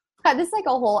this is like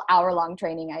a whole hour-long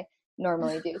training I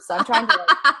normally do. So I'm trying to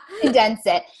like condense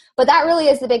it. But that really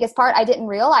is the biggest part. I didn't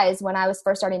realize when I was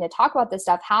first starting to talk about this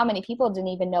stuff, how many people didn't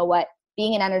even know what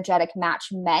being an energetic match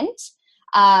meant.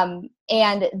 And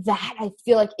that I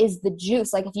feel like is the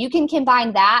juice. Like if you can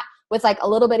combine that with like a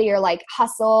little bit of your like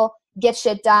hustle, get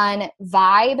shit done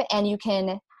vibe, and you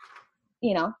can,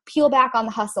 you know, peel back on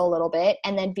the hustle a little bit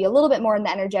and then be a little bit more in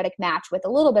the energetic match with a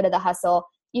little bit of the hustle,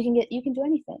 you can do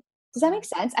anything. Does that make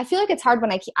sense? I feel like it's hard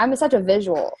when I'm such a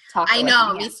visual talker. I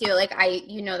know, me too. Like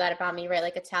you know that about me, right?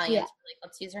 Like Italians, like,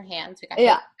 let's use our hands. We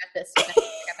got this. We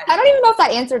got I don't even know if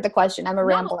that answered the question. I'm a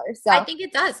rambler. So I think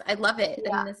it does. I love it.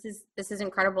 Yeah. I mean, this is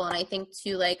incredible. And I think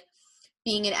too, like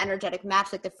being an energetic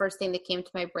match, like the first thing that came to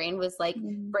my brain was like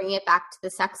bringing it back to the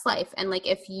sex life. And like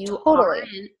if you are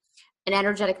in an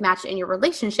energetic match in your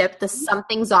relationship, the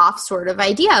something's off sort of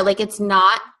idea. Like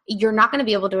you're not going to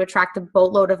be able to attract a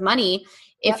boatload of money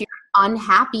if you're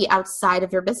unhappy outside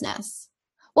of your business.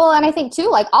 Well, and I think too,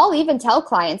 like I'll even tell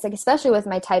clients, like especially with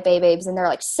my type A babes, and they're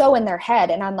like so in their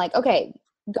head, and I'm like, okay,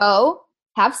 go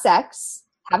have sex,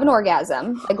 have an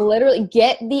orgasm, like literally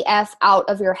get the F out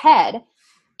of your head,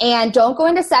 and don't go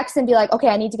into sex and be like, okay,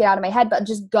 I need to get out of my head, but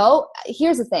just go.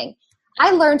 Here's the thing.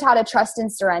 I learned how to trust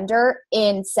and surrender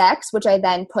in sex, which I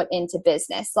then put into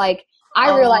business. Like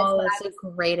I realized that's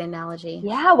a great analogy.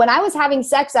 Yeah. When I was having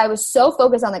sex, I was so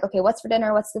focused on like, okay, what's for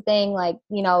dinner? What's the thing? Like,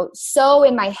 you know, so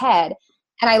in my head.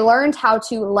 And I learned how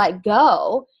to let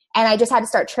go. And I just had to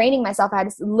start training myself. I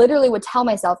just literally would tell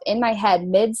myself in my head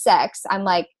mid-sex, I'm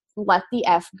like, let the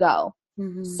F go.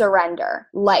 Surrender,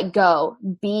 let go,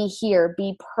 be here,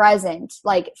 be present,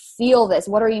 like feel this.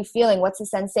 What are you feeling? What's the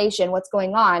sensation? What's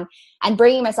going on? And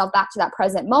bringing myself back to that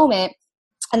present moment.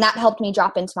 And that helped me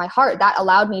drop into my heart. That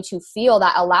allowed me to feel,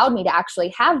 that allowed me to actually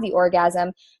have the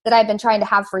orgasm that I've been trying to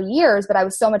have for years, but I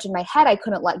was so much in my head, I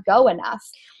couldn't let go enough.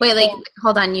 Wait, like,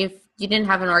 hold on. You didn't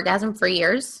have an orgasm for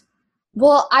years?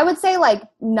 Well, I would say like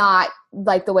not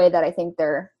like the way that I think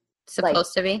they're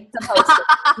supposed to be.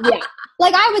 Yeah.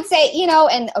 Like I would say, you know,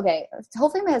 and okay,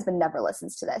 hopefully my husband never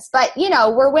listens to this, but you know,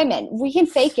 we're women. We can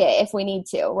fake it if we need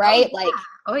to, right?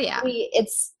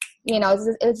 It's, you know,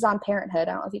 it's on Parenthood. I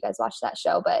don't know if you guys watched that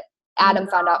show, but Adam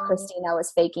found out Christina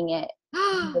was faking it. He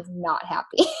was not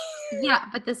happy. Yeah,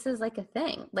 but this is like a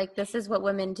thing. Like this is what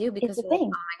women do because it's a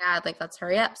thing. Like, oh my God, like let's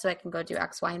hurry up so I can go do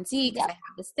X, Y, and Z because I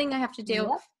have this thing I have to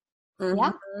do.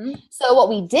 Yeah. So what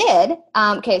we did,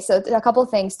 okay, so a couple of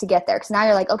things to get there. Because now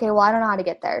you're like, okay, well, I don't know how to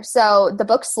get there. So the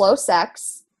book Slow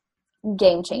Sex,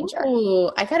 game changer. Ooh,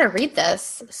 I got to read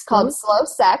this. It's called Slow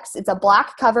Sex. It's a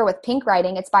black cover with pink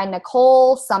writing. It's by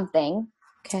Nicole something.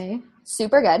 Okay.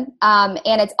 Super good. And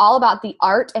it's all about the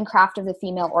art and craft of the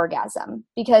female orgasm.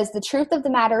 Because the truth of the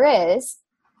matter is,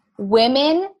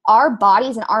 women, our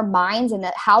bodies and our minds and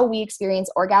how we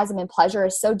experience orgasm and pleasure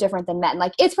is so different than men.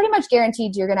 Like it's pretty much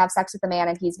guaranteed you're going to have sex with a man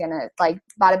and he's going to like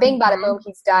bada bing, bada boom,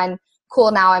 he's done.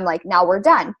 Cool. Now now we're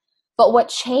done. But what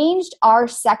changed our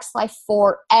sex life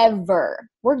forever,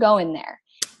 we're going there,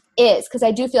 is because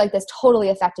I do feel like this totally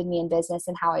affected me in business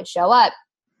and how I show up,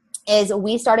 is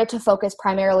we started to focus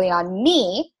primarily on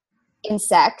me in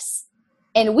sex.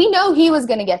 And we know he was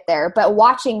going to get there, but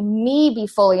watching me be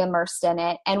fully immersed in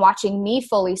it and watching me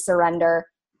fully surrender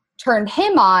turned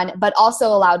him on, but also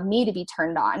allowed me to be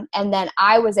turned on. And then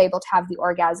I was able to have the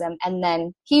orgasm and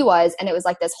then he was, and it was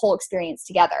like this whole experience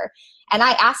together. And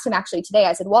I asked him actually today,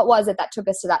 I said, what was it that took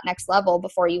us to that next level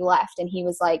before you left? And he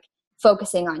was like,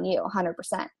 focusing on you 100%.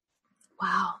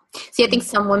 Wow. See, I think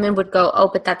some women would go, oh,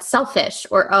 but that's selfish,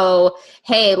 or, oh,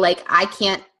 hey, like I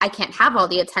can't have all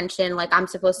the attention. Like I'm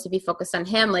supposed to be focused on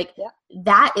him. Like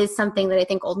that is something that I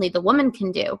think only the woman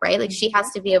can do, right? Like she has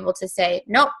to be able to say,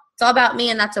 nope, it's all about me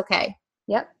and that's okay.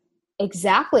 Yep.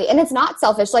 Exactly. And it's not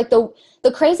selfish. Like the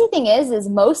crazy thing is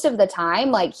most of the time,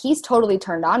 like he's totally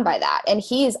turned on by that and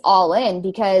he's all in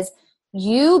because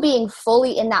you being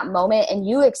fully in that moment and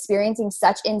you experiencing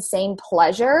such insane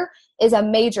pleasure is a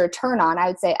major turn on. I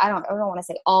would say, I don't want to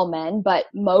say all men, but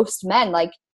most men,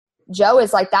 like Joe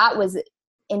is like, that was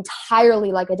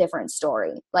entirely like a different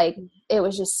story. Like it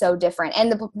was just so different.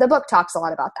 And the book talks a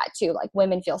lot about that too. Like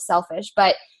women feel selfish,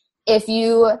 but if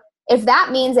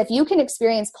that means if you can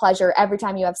experience pleasure every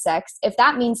time you have sex, if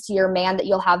that means to your man that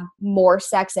you'll have more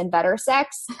sex and better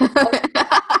sex,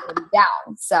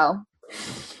 down. So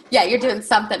yeah, you're doing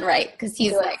something right because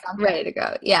he's like ready to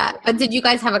go. Yeah. But did you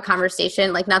guys have a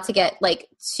conversation, like not to get like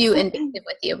too invasive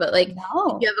with you, but like did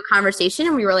you have a conversation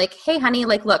and we were like, hey, honey,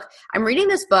 like, look, I'm reading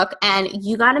this book and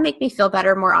you got to make me feel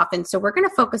better more often. So we're going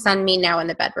to focus on me now in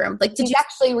the bedroom. Like, He's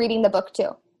actually reading the book too.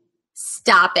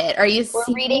 Stop it. Are you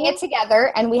We're reading it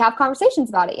together and we have conversations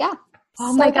about it. Yeah.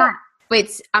 Oh my God.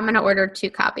 Wait, I'm going to order 2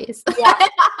 copies. Yeah.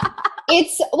 And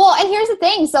here's the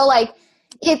thing. So like,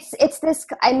 it's this,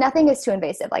 and nothing is too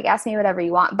invasive. Like ask me whatever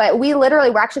you want, but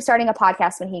we're actually starting a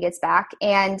podcast when he gets back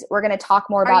and we're going to talk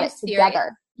more about it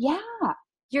together. Yeah.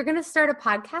 You're going to start a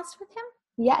podcast with him?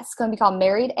 Yes. It's going to be called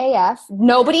Married AF.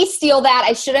 Nobody steal that.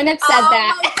 I shouldn't have said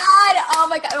that. Oh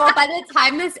my God. Well, by the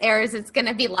time this airs, it's going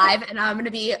to be live and I'm going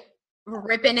to be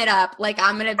ripping it up. Like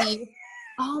I'm going to be,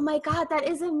 oh my God, that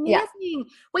is amazing. Yeah.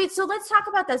 Wait, so let's talk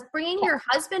about this. Bringing your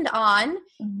husband on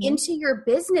into your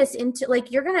business, into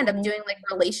like, you're going to end up doing like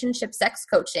relationship sex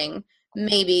coaching,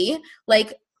 maybe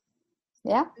like,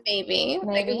 yeah, maybe.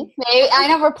 I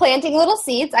know we're planting little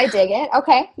seeds. I dig it.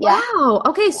 Okay. Yeah. Wow.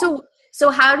 Okay. So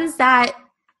how does that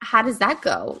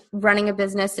go? Running a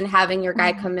business and having your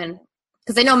guy come in?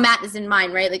 Because I know Matt is in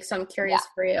mind, right? Like, so I'm curious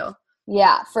for you.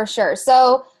 Yeah, for sure.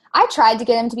 So I tried to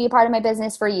get him to be a part of my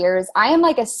business for years. I am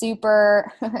like a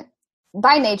super,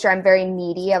 by nature, I'm very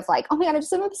needy of like, oh my God,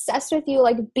 I'm obsessed with you.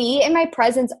 Like be in my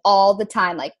presence all the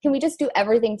time. Like, can we just do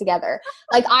everything together?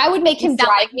 Like I would make him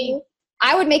drive me.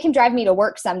 I would make him drive me to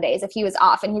work some days if he was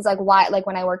off. And he's like, why? Like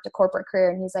when I worked a corporate career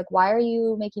and he's like, why are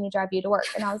you making me drive you to work?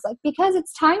 And I was like, because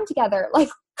it's time together. Like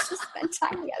just spend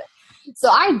time together. So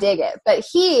I dig it. But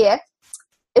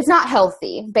it's not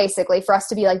healthy, basically, for us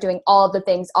to be like doing all of the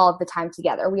things all of the time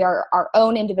together. We are our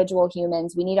own individual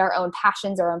humans. We need our own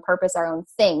passions, our own purpose, our own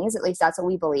things. At least that's what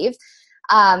we believe.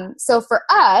 So for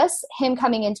us, him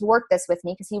coming in to work this with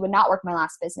me, because he would not work my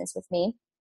last business with me,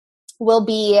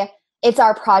 it's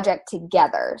our project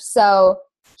together. So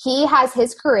he has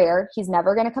his career. He's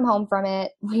never going to come home from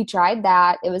it. We tried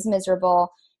that. It was miserable.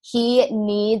 He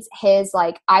needs his,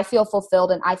 like, I feel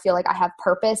fulfilled and I feel like I have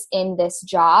purpose in this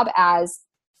job as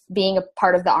being a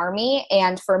part of the Army.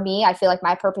 And for me, I feel like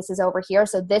my purpose is over here.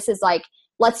 So this is like,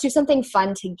 let's do something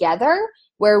fun together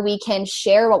where we can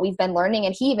share what we've been learning.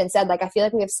 And he even said, like, I feel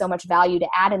like we have so much value to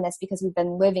add in this because we've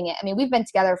been living it. I mean, we've been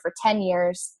together for 10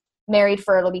 years, married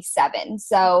for, it'll be 7.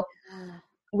 So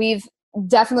we've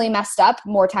definitely messed up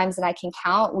more times than I can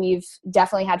count. We've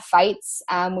definitely had fights.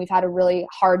 We've had a really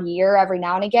hard year every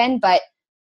now and again, but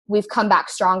we've come back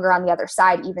stronger on the other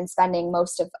side, even spending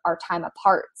most of our time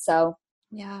apart. So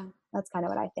yeah, that's kind of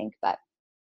what I think. But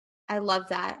I love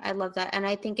that. And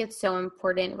I think it's so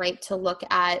important, right, to look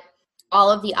at all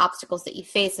of the obstacles that you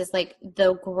face as like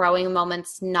the growing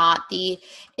moments, not the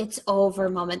it's over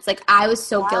moments. Like I was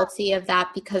so guilty of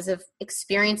that because of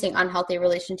experiencing unhealthy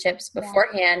relationships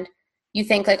beforehand. You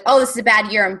think like, oh, this is a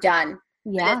bad year, I'm done.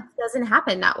 Yeah. But it doesn't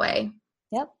happen that way.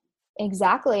 Yep,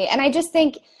 exactly. And I just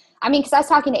think, I mean, because I was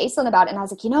talking to Aislinn about it and I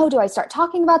was like, do I start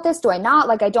talking about this? Do I not?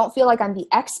 Like, I don't feel like I'm the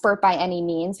expert by any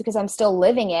means because I'm still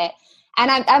living it. And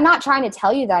I'm not trying to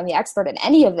tell you that I'm the expert in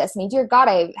any of this. I mean, dear God,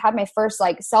 I had my first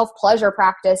like self-pleasure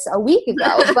practice a week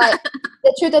ago. But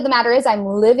the truth of the matter is I'm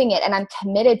living it and I'm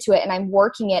committed to it and I'm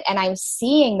working it and I'm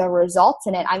seeing the results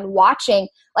in it. I'm watching,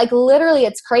 like literally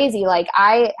it's crazy. Like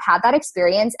I had that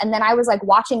experience and then I was like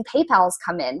watching PayPals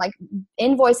come in, like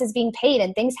invoices being paid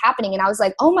and things happening. And I was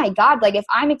like, oh my God, like if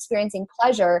I'm experiencing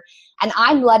pleasure and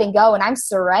I'm letting go and I'm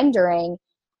surrendering,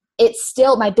 it's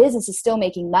still, my business is still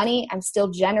making money. I'm still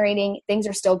generating, things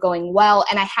are still going well.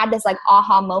 And I had this like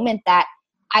aha moment that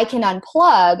I can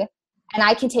unplug and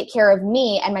I can take care of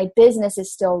me and my business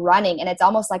is still running. And it's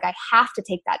almost like I have to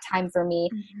take that time for me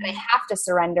and I have to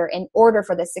surrender in order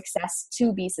for the success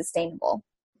to be sustainable.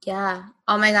 Yeah.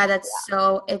 Oh my God. It's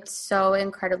so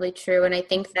incredibly true. And I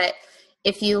think that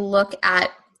if you look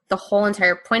at the whole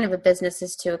entire point of a business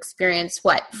is to experience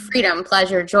what? Freedom,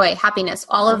 pleasure, joy, happiness,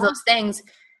 all of those things.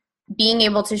 Being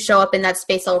able to show up in that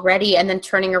space already and then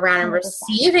turning around and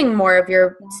receiving more of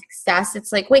your success.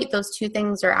 It's like, wait, those two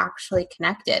things are actually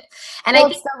connected. And I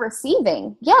think it's the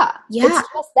receiving. Yeah. It's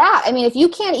just that. I mean, if you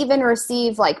can't even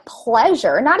receive like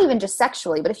pleasure, not even just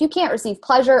sexually, but if you can't receive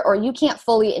pleasure or you can't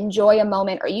fully enjoy a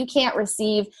moment or you can't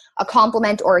receive a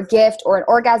compliment or a gift or an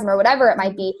orgasm or whatever it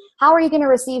might be, how are you going to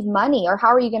receive money or how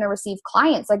are you going to receive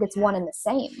clients? Like it's one and the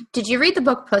same. Did you read the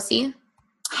book Pussy?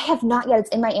 I have not yet. It's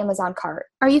in my Amazon cart.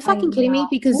 Are you fucking kidding me?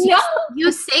 Because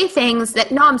you say things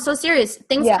that, no, I'm so serious.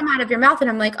 Things come out of your mouth and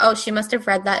I'm like, oh, she must have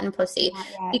read that in Pussy.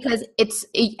 Because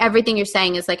everything you're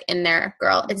saying is like in there,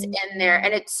 girl. It's in there.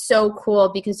 And it's so cool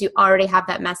because you already have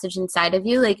that message inside of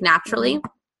you, like naturally.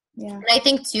 Yeah. And I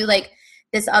think too, like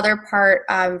this other part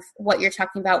of what you're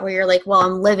talking about where you're like, well,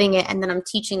 I'm living it and then I'm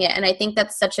teaching it. And I think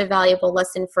that's such a valuable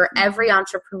lesson for every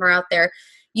entrepreneur out there.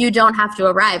 You don't have to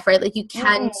arrive, right? Like you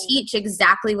can teach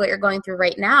exactly what you're going through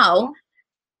right now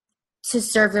to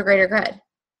serve the greater good.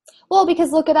 Well,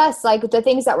 because look at us, like the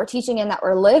things that we're teaching and that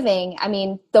we're living. I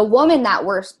mean, the woman that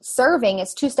we're serving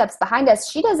is 2 steps behind us.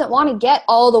 She doesn't want to get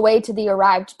all the way to the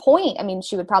arrived point. I mean,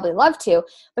 she would probably love to,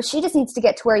 but she just needs to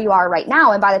get to where you are right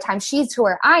now. And by the time she's to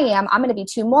where I am, I'm going to be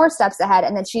 2 more steps ahead,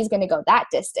 and then she's going to go that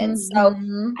distance. So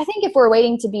I think if we're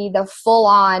waiting to be the full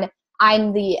on,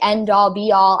 I'm the end all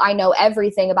be all, I know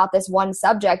everything about this one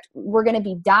subject, we're going to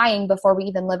be dying before we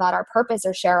even live out our purpose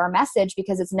or share our message,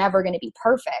 because it's never going to be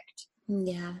perfect.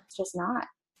 Yeah. It's just not.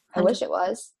 I wish it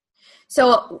was.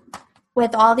 So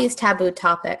with all these taboo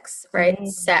topics, right?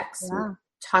 Sex,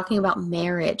 talking about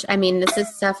marriage. I mean, this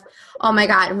is stuff, oh my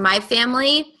God, my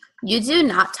family, you do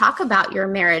not talk about your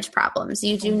marriage problems.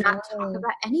 You do not talk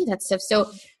about any of that stuff. So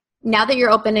now that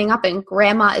you're opening up and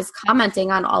grandma is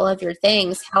commenting on all of your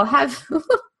things, how have,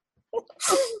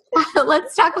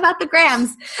 let's talk about the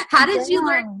grams. How did you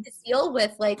learn to deal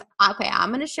with like, okay, I'm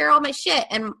going to share all my shit.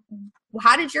 And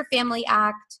how did your family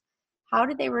act? How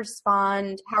did they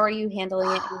respond? How are you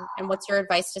handling it? And what's your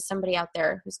advice to somebody out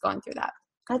there who's going through that?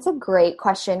 That's a great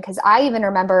question, because I even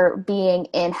remember being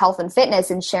in health and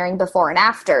fitness and sharing before and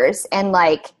afters and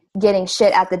like getting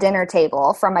shit at the dinner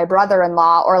table from my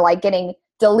brother-in-law, or like getting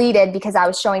deleted because I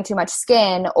was showing too much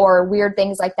skin or weird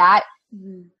things like that.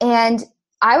 And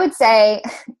I would say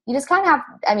you just kind of have,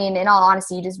 I mean, in all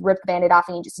honesty, you just rip the Band-Aid off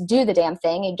and you just do the damn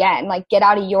thing again. Like get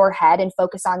out of your head and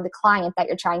focus on the client that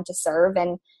you're trying to serve.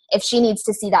 And if she needs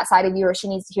to see that side of you, or she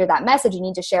needs to hear that message, you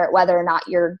need to share it whether or not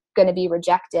you're going to be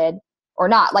rejected or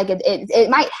not. Like it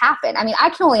might happen. I mean, I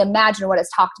can only imagine what is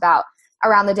talked about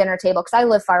around the dinner table, because I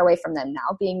live far away from them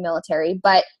now, being military,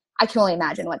 but I can only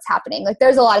imagine what's happening. Like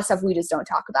there's a lot of stuff we just don't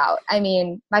talk about. I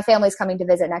mean, my family's coming to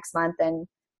visit next month, and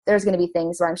there's going to be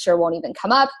things where I'm sure won't even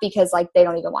come up because like they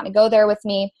don't even want to go there with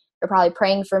me. They're probably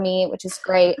praying for me, which is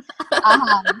great.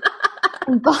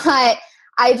 But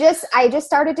I just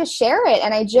started to share it.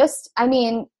 And I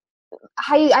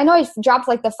know I dropped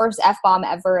like the first F-bomb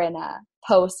ever in a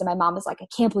post, and my mom was like, I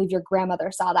can't believe your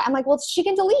grandmother saw that. I'm like, well, she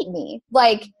can delete me.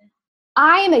 Like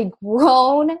I am a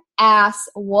grown ass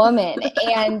woman,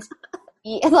 and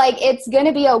like, it's going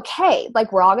to be okay.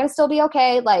 Like we're all going to still be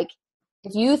okay. Like,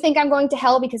 if you think I'm going to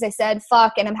hell because I said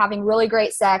fuck and I'm having really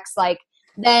great sex, like,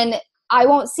 then I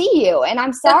won't see you. And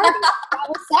I'm sorry that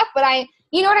will suck, but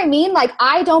you know what I mean? Like,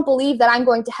 I don't believe that I'm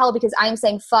going to hell because I'm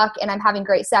saying fuck and I'm having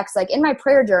great sex. Like in my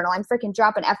prayer journal, I'm freaking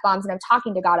dropping F-bombs and I'm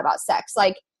talking to God about sex.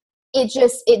 Like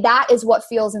that is what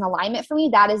feels in alignment for me.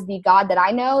 That is the God that I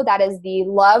know. That is the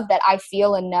love that I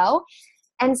feel and know.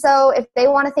 And so if they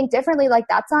want to think differently, like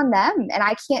that's on them. And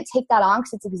I can't take that on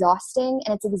because it's exhausting,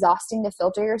 and it's exhausting to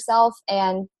filter yourself.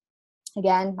 And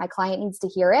again, my client needs to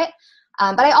hear it.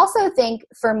 But I also think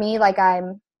for me, like I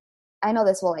know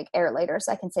this will like air later,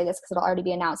 so I can say this because it'll already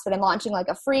be announced, but I'm launching like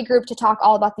a free group to talk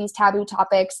all about these taboo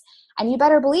topics. And you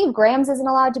better believe Grams isn't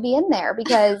allowed to be in there,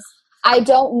 because I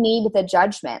don't need the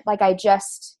judgment. Like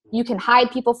you can hide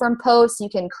people from posts, you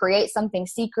can create something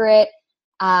secret,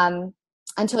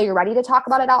 until you're ready to talk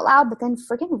about it out loud, but then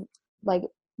freaking like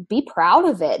be proud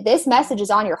of it. This message is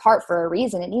on your heart for a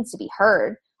reason. It needs to be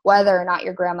heard, whether or not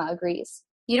your grandma agrees.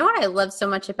 You know what I love so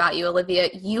much about you, Olivia?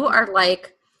 You are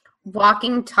like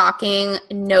walking, talking,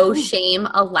 no shame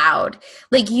allowed.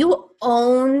 Like you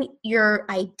own your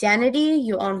identity,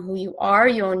 you own who you are,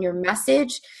 you own your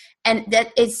message. And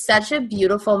that is such a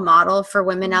beautiful model for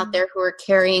women out there who are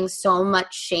carrying so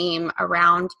much shame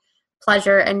around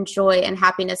pleasure and joy and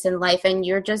happiness in life. And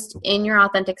you're just in your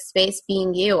authentic space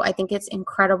being you. I think it's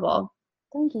incredible.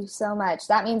 Thank you so much.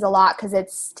 That means a lot, because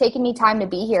it's taken me time to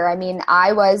be here. I mean,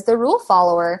 I was the rule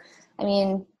follower. I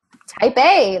mean, type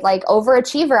A, like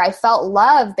overachiever. I felt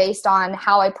love based on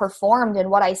how I performed and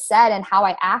what I said and how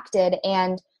I acted.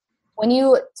 And when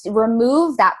you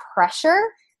remove that pressure,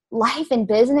 life and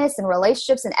business and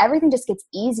relationships and everything just gets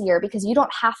easier, because you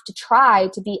don't have to try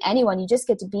to be anyone. You just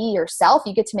get to be yourself.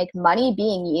 You get to make money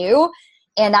being you.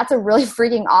 And that's a really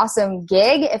freaking awesome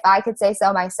gig, if I could say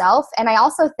so myself. And I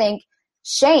also think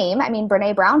shame, I mean,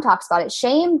 Brene Brown talks about it.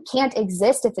 Shame can't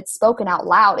exist if it's spoken out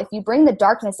loud. If you bring the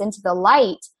darkness into the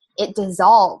light, it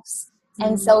dissolves.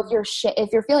 And so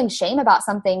if you're feeling shame about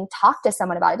something, talk to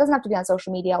someone about it. It doesn't have to be on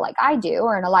social media like I do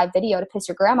or in a live video to piss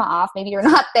your grandma off. Maybe you're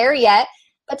not there yet,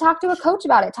 but talk to a coach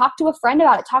about it. Talk to a friend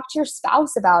about it. Talk to your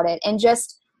spouse about it, and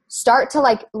just start to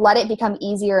like let it become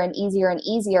easier and easier and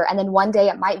easier. And then one day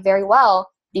it might very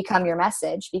well become your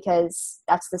message, because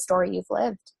that's the story you've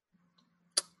lived.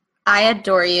 I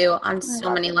adore you on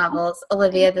so many levels.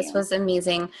 Olivia, this was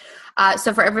amazing.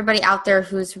 So for everybody out there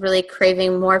who's really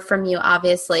craving more from you,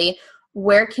 obviously,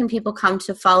 where can people come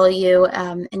to follow you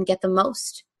and get the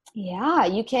most? Yeah,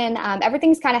 you can.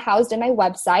 Everything's kind of housed in my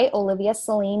website,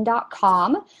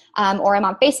 oliviaseline.com, or I'm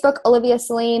on Facebook, Olivia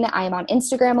Seline. I am on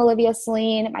Instagram, Olivia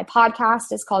Seline. My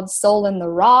podcast is called Soul in the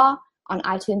Raw on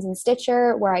iTunes and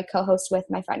Stitcher, where I co-host with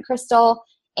my friend Crystal.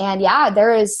 And yeah,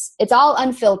 it's all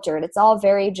unfiltered. It's all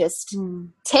very just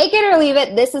take it or leave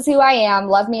it. This is who I am.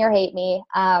 Love me or hate me.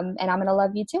 And I'm going to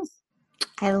love you too.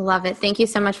 I love it. Thank you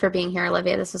so much for being here,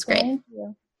 Olivia. This was great. Thank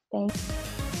you. Thanks.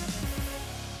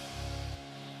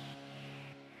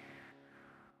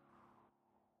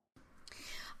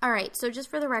 All right, so just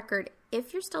for the record,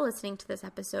 if you're still listening to this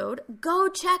episode, go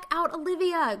check out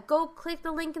Olivia. Go click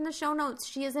the link in the show notes.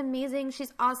 She is amazing.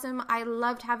 She's awesome. I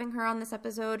loved having her on this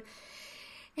episode.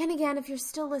 And again, if you're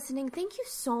still listening, thank you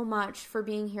so much for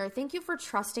being here. Thank you for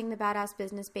trusting the Badass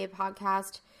Business Babe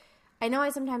podcast. I know I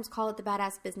sometimes call it the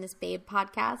Badass Business Babe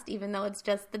podcast, even though it's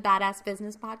just the Badass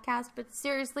Business podcast. But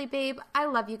seriously, babe, I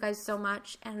love you guys so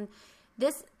much. And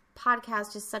this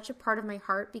podcast is such a part of my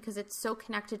heart because it's so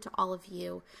connected to all of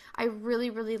you. I really,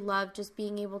 really love just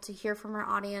being able to hear from our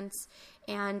audience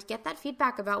and get that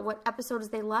feedback about what episodes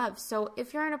they love. So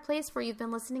if you're in a place where you've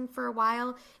been listening for a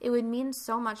while, it would mean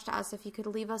so much to us if you could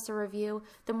leave us a review.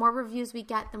 The more reviews we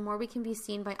get, the more we can be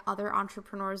seen by other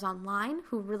entrepreneurs online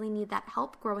who really need that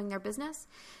help growing their business.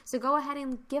 So go ahead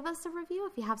and give us a review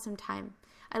if you have some time.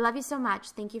 I love you so much.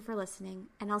 Thank you for listening,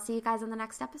 and I'll see you guys on the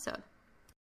next episode.